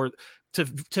nonsense, or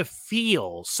to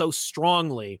feel so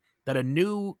strongly that a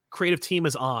new creative team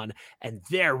is on and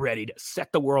they're ready to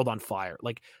set the world on fire.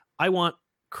 Like, I want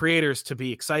creators to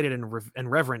be excited and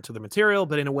reverent to the material,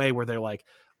 but in a way where they're like,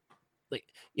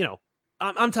 you know,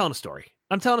 I'm telling a story.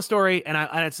 I'm telling a story, and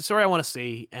it's a story I want to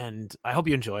see, and I hope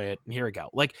you enjoy it. And here we go.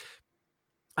 Like,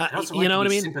 you know what I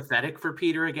mean? Sympathetic for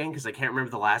Peter again, because I can't remember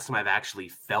the last time I've actually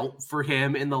felt for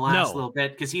him in the last little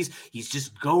bit, because he's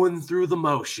just going through the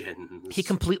motions. He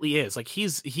completely is. Like, he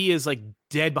is like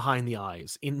dead behind the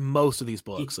eyes in most of these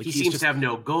books. He seems to have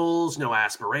no goals, no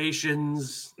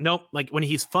aspirations. Nope. Like, when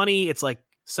he's funny, it's like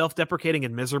self-deprecating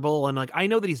and miserable, and like, I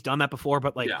know that he's done that before,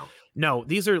 but like, no,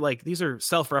 these are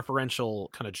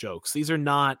self-referential kind of jokes. This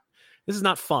is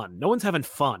not fun. No one's having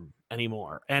fun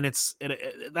anymore, and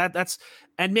that's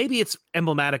and maybe it's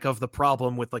emblematic of the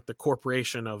problem with like the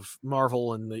corporation of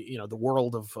Marvel and the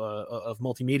world of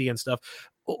multimedia and stuff,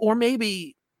 or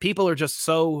maybe people are just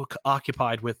so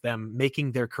occupied with them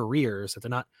making their careers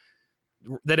that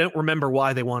they don't remember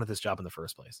why they wanted this job in the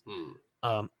first place.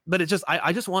 But it's just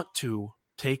I just want to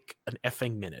take an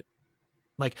effing minute.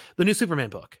 Like the new Superman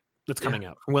book that's coming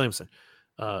out from Williamson.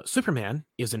 Superman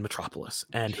is in Metropolis,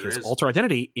 and his alter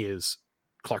identity is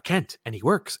Clark Kent, and he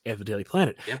works at the Daily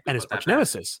Planet. And his arch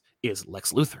nemesis is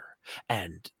Lex Luthor.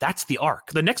 And that's the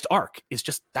arc. The next arc is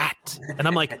just that. And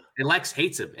I'm like... and Lex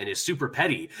hates him and is super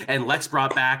petty. And Lex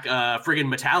brought back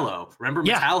friggin' Metallo. Remember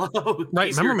Metallo?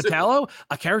 Right, remember Metallo?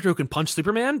 A character who can punch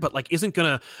Superman, but like isn't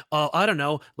gonna, I don't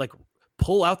know, like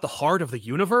pull out the heart of the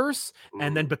universe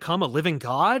and then become a living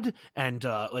god and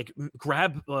like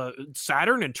grab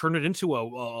Saturn and turn it into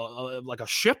a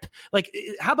ship. Like,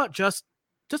 how about just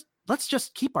let's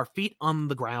just keep our feet on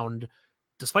the ground,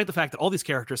 despite the fact that all these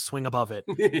characters swing above it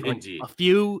for like a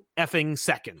few effing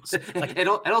seconds. Like, and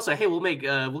also, hey, we'll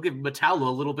give Metallo a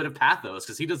little bit of pathos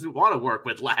because he doesn't want to work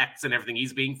with Lex and everything.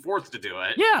 He's being forced to do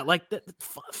it. Yeah, like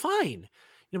fine,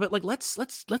 but like let's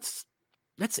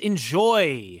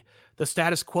enjoy the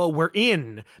status quo we're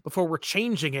in before we're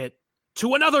changing it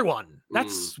to another one.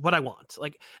 That's what I want.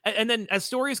 Like, and then as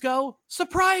stories go,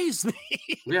 surprise me.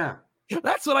 Yeah.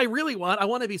 That's what I really want. I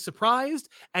want to be surprised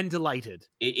and delighted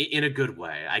in a good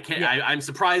way. I'm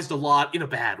surprised a lot in a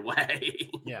bad way.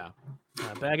 Yeah.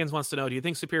 Baggins wants to know, do you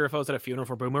think Superior Foes at a funeral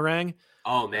for Boomerang?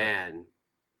 Oh man.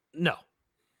 No.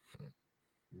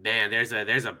 Man, there's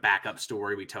a backup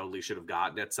story we totally should have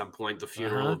gotten at some point. The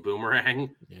funeral of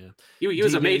Boomerang. Yeah. He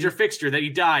was a major fixture that he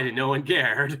died and no one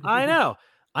cared. I know.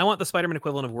 I want the Spider-Man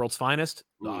equivalent of World's Finest.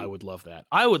 Oh, I would love that.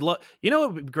 I would love,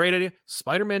 what would be a great idea?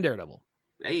 Spider-Man Daredevil.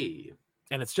 Hey.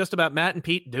 And it's just about Matt and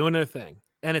Pete doing their thing.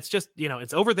 And it's just,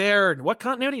 it's over there. And what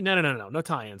continuity? No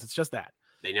tie-ins. It's just that.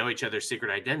 They know each other's secret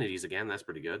identities again. That's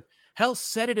pretty good. Hell,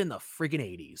 set it in the friggin'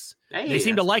 80s. Hey, they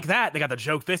seem to like that. They got the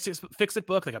Joe Fix-It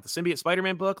book. They got the Symbiote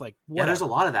Spider-Man book. Like, whatever. Yeah, there's a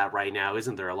lot of that right now,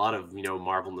 isn't there? A lot of,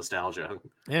 Marvel nostalgia.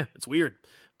 Yeah, it's weird.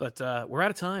 But we're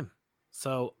out of time.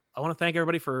 So I want to thank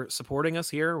everybody for supporting us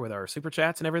here with our super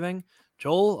chats and everything.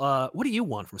 Joel, what do you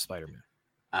want from Spider-Man?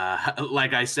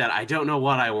 Like I said, I don't know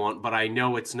what I want, but I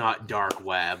know it's not dark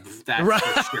web. That's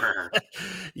for sure.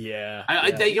 Yeah.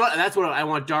 That's what I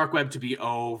want. Dark web to be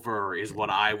over is what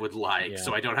I would like,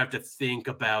 so I don't have to think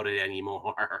about it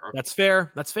anymore. That's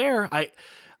fair.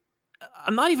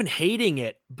 I'm not even hating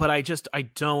it, but I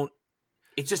don't.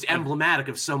 It's just emblematic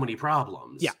of so many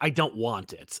problems. Yeah, I don't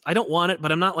want it.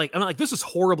 But I'm not like this is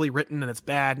horribly written and it's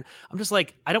bad. I'm just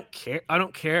like, I don't care.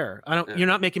 You're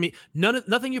not making me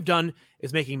nothing you've done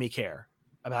is making me care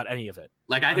about any of it.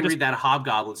 Like I can read that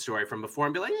Hobgoblin story from before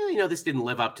and be like, this didn't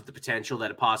live up to the potential that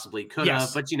it possibly could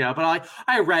have. But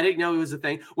I read it. It was a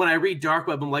thing. When I read Dark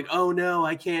Web, I'm like, oh no,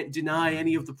 I can't deny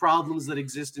any of the problems that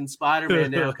exist in Spider-Man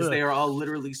now because they are all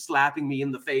literally slapping me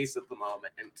in the face at the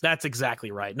moment. That's exactly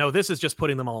right. No, this is just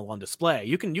putting them all on display.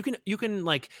 You can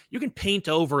paint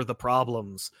over the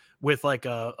problems with like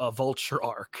a Vulture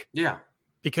arc. Yeah.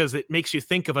 because it makes you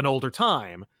think of an older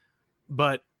time.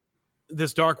 But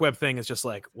this dark web thing is just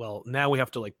like, well, now we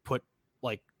have to like put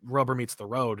like rubber meets the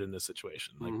road in this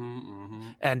situation, like,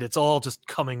 and it's all just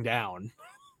coming down.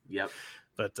 Yep.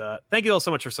 But thank you all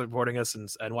so much for supporting us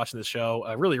and watching this show.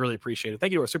 I really, really appreciate it.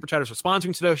 Thank you to our super chatters for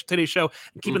sponsoring today's show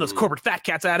and keeping those corporate fat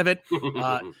cats out of it.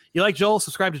 You like Joel?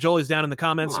 Subscribe to Joel. He's down in the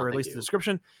comments or at least the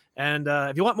description. And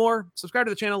if you want more, subscribe to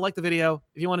the channel, like the video.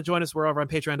 If you want to join us, we're over on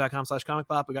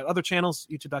patreon.com/comicpop. We got other channels,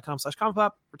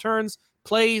 youtube.com/comicpop, returns,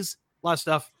 plays, a lot of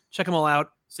stuff. Check them all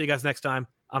out. See you guys next time.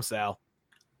 I'm Sal.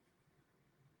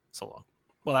 So long.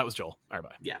 Well, that was Joel. All right,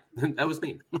 bye. Yeah, that was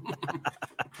me.